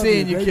Well, great we love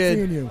seeing you, Great kid.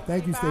 seeing you.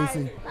 Thank you,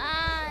 Stacy.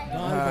 Bye.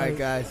 All right,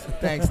 guys.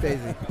 Thanks,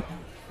 Stacey.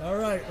 All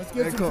right, let's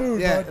get some Cool.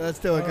 food, Yeah, bud. let's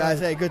do it, All guys.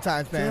 right. Hey, good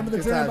times, man. Jam of the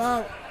Good Tramp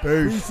times. out.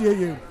 Peace. Appreciate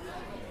you.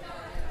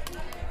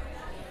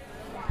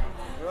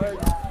 Right.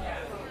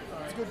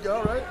 It's a good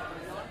go, right?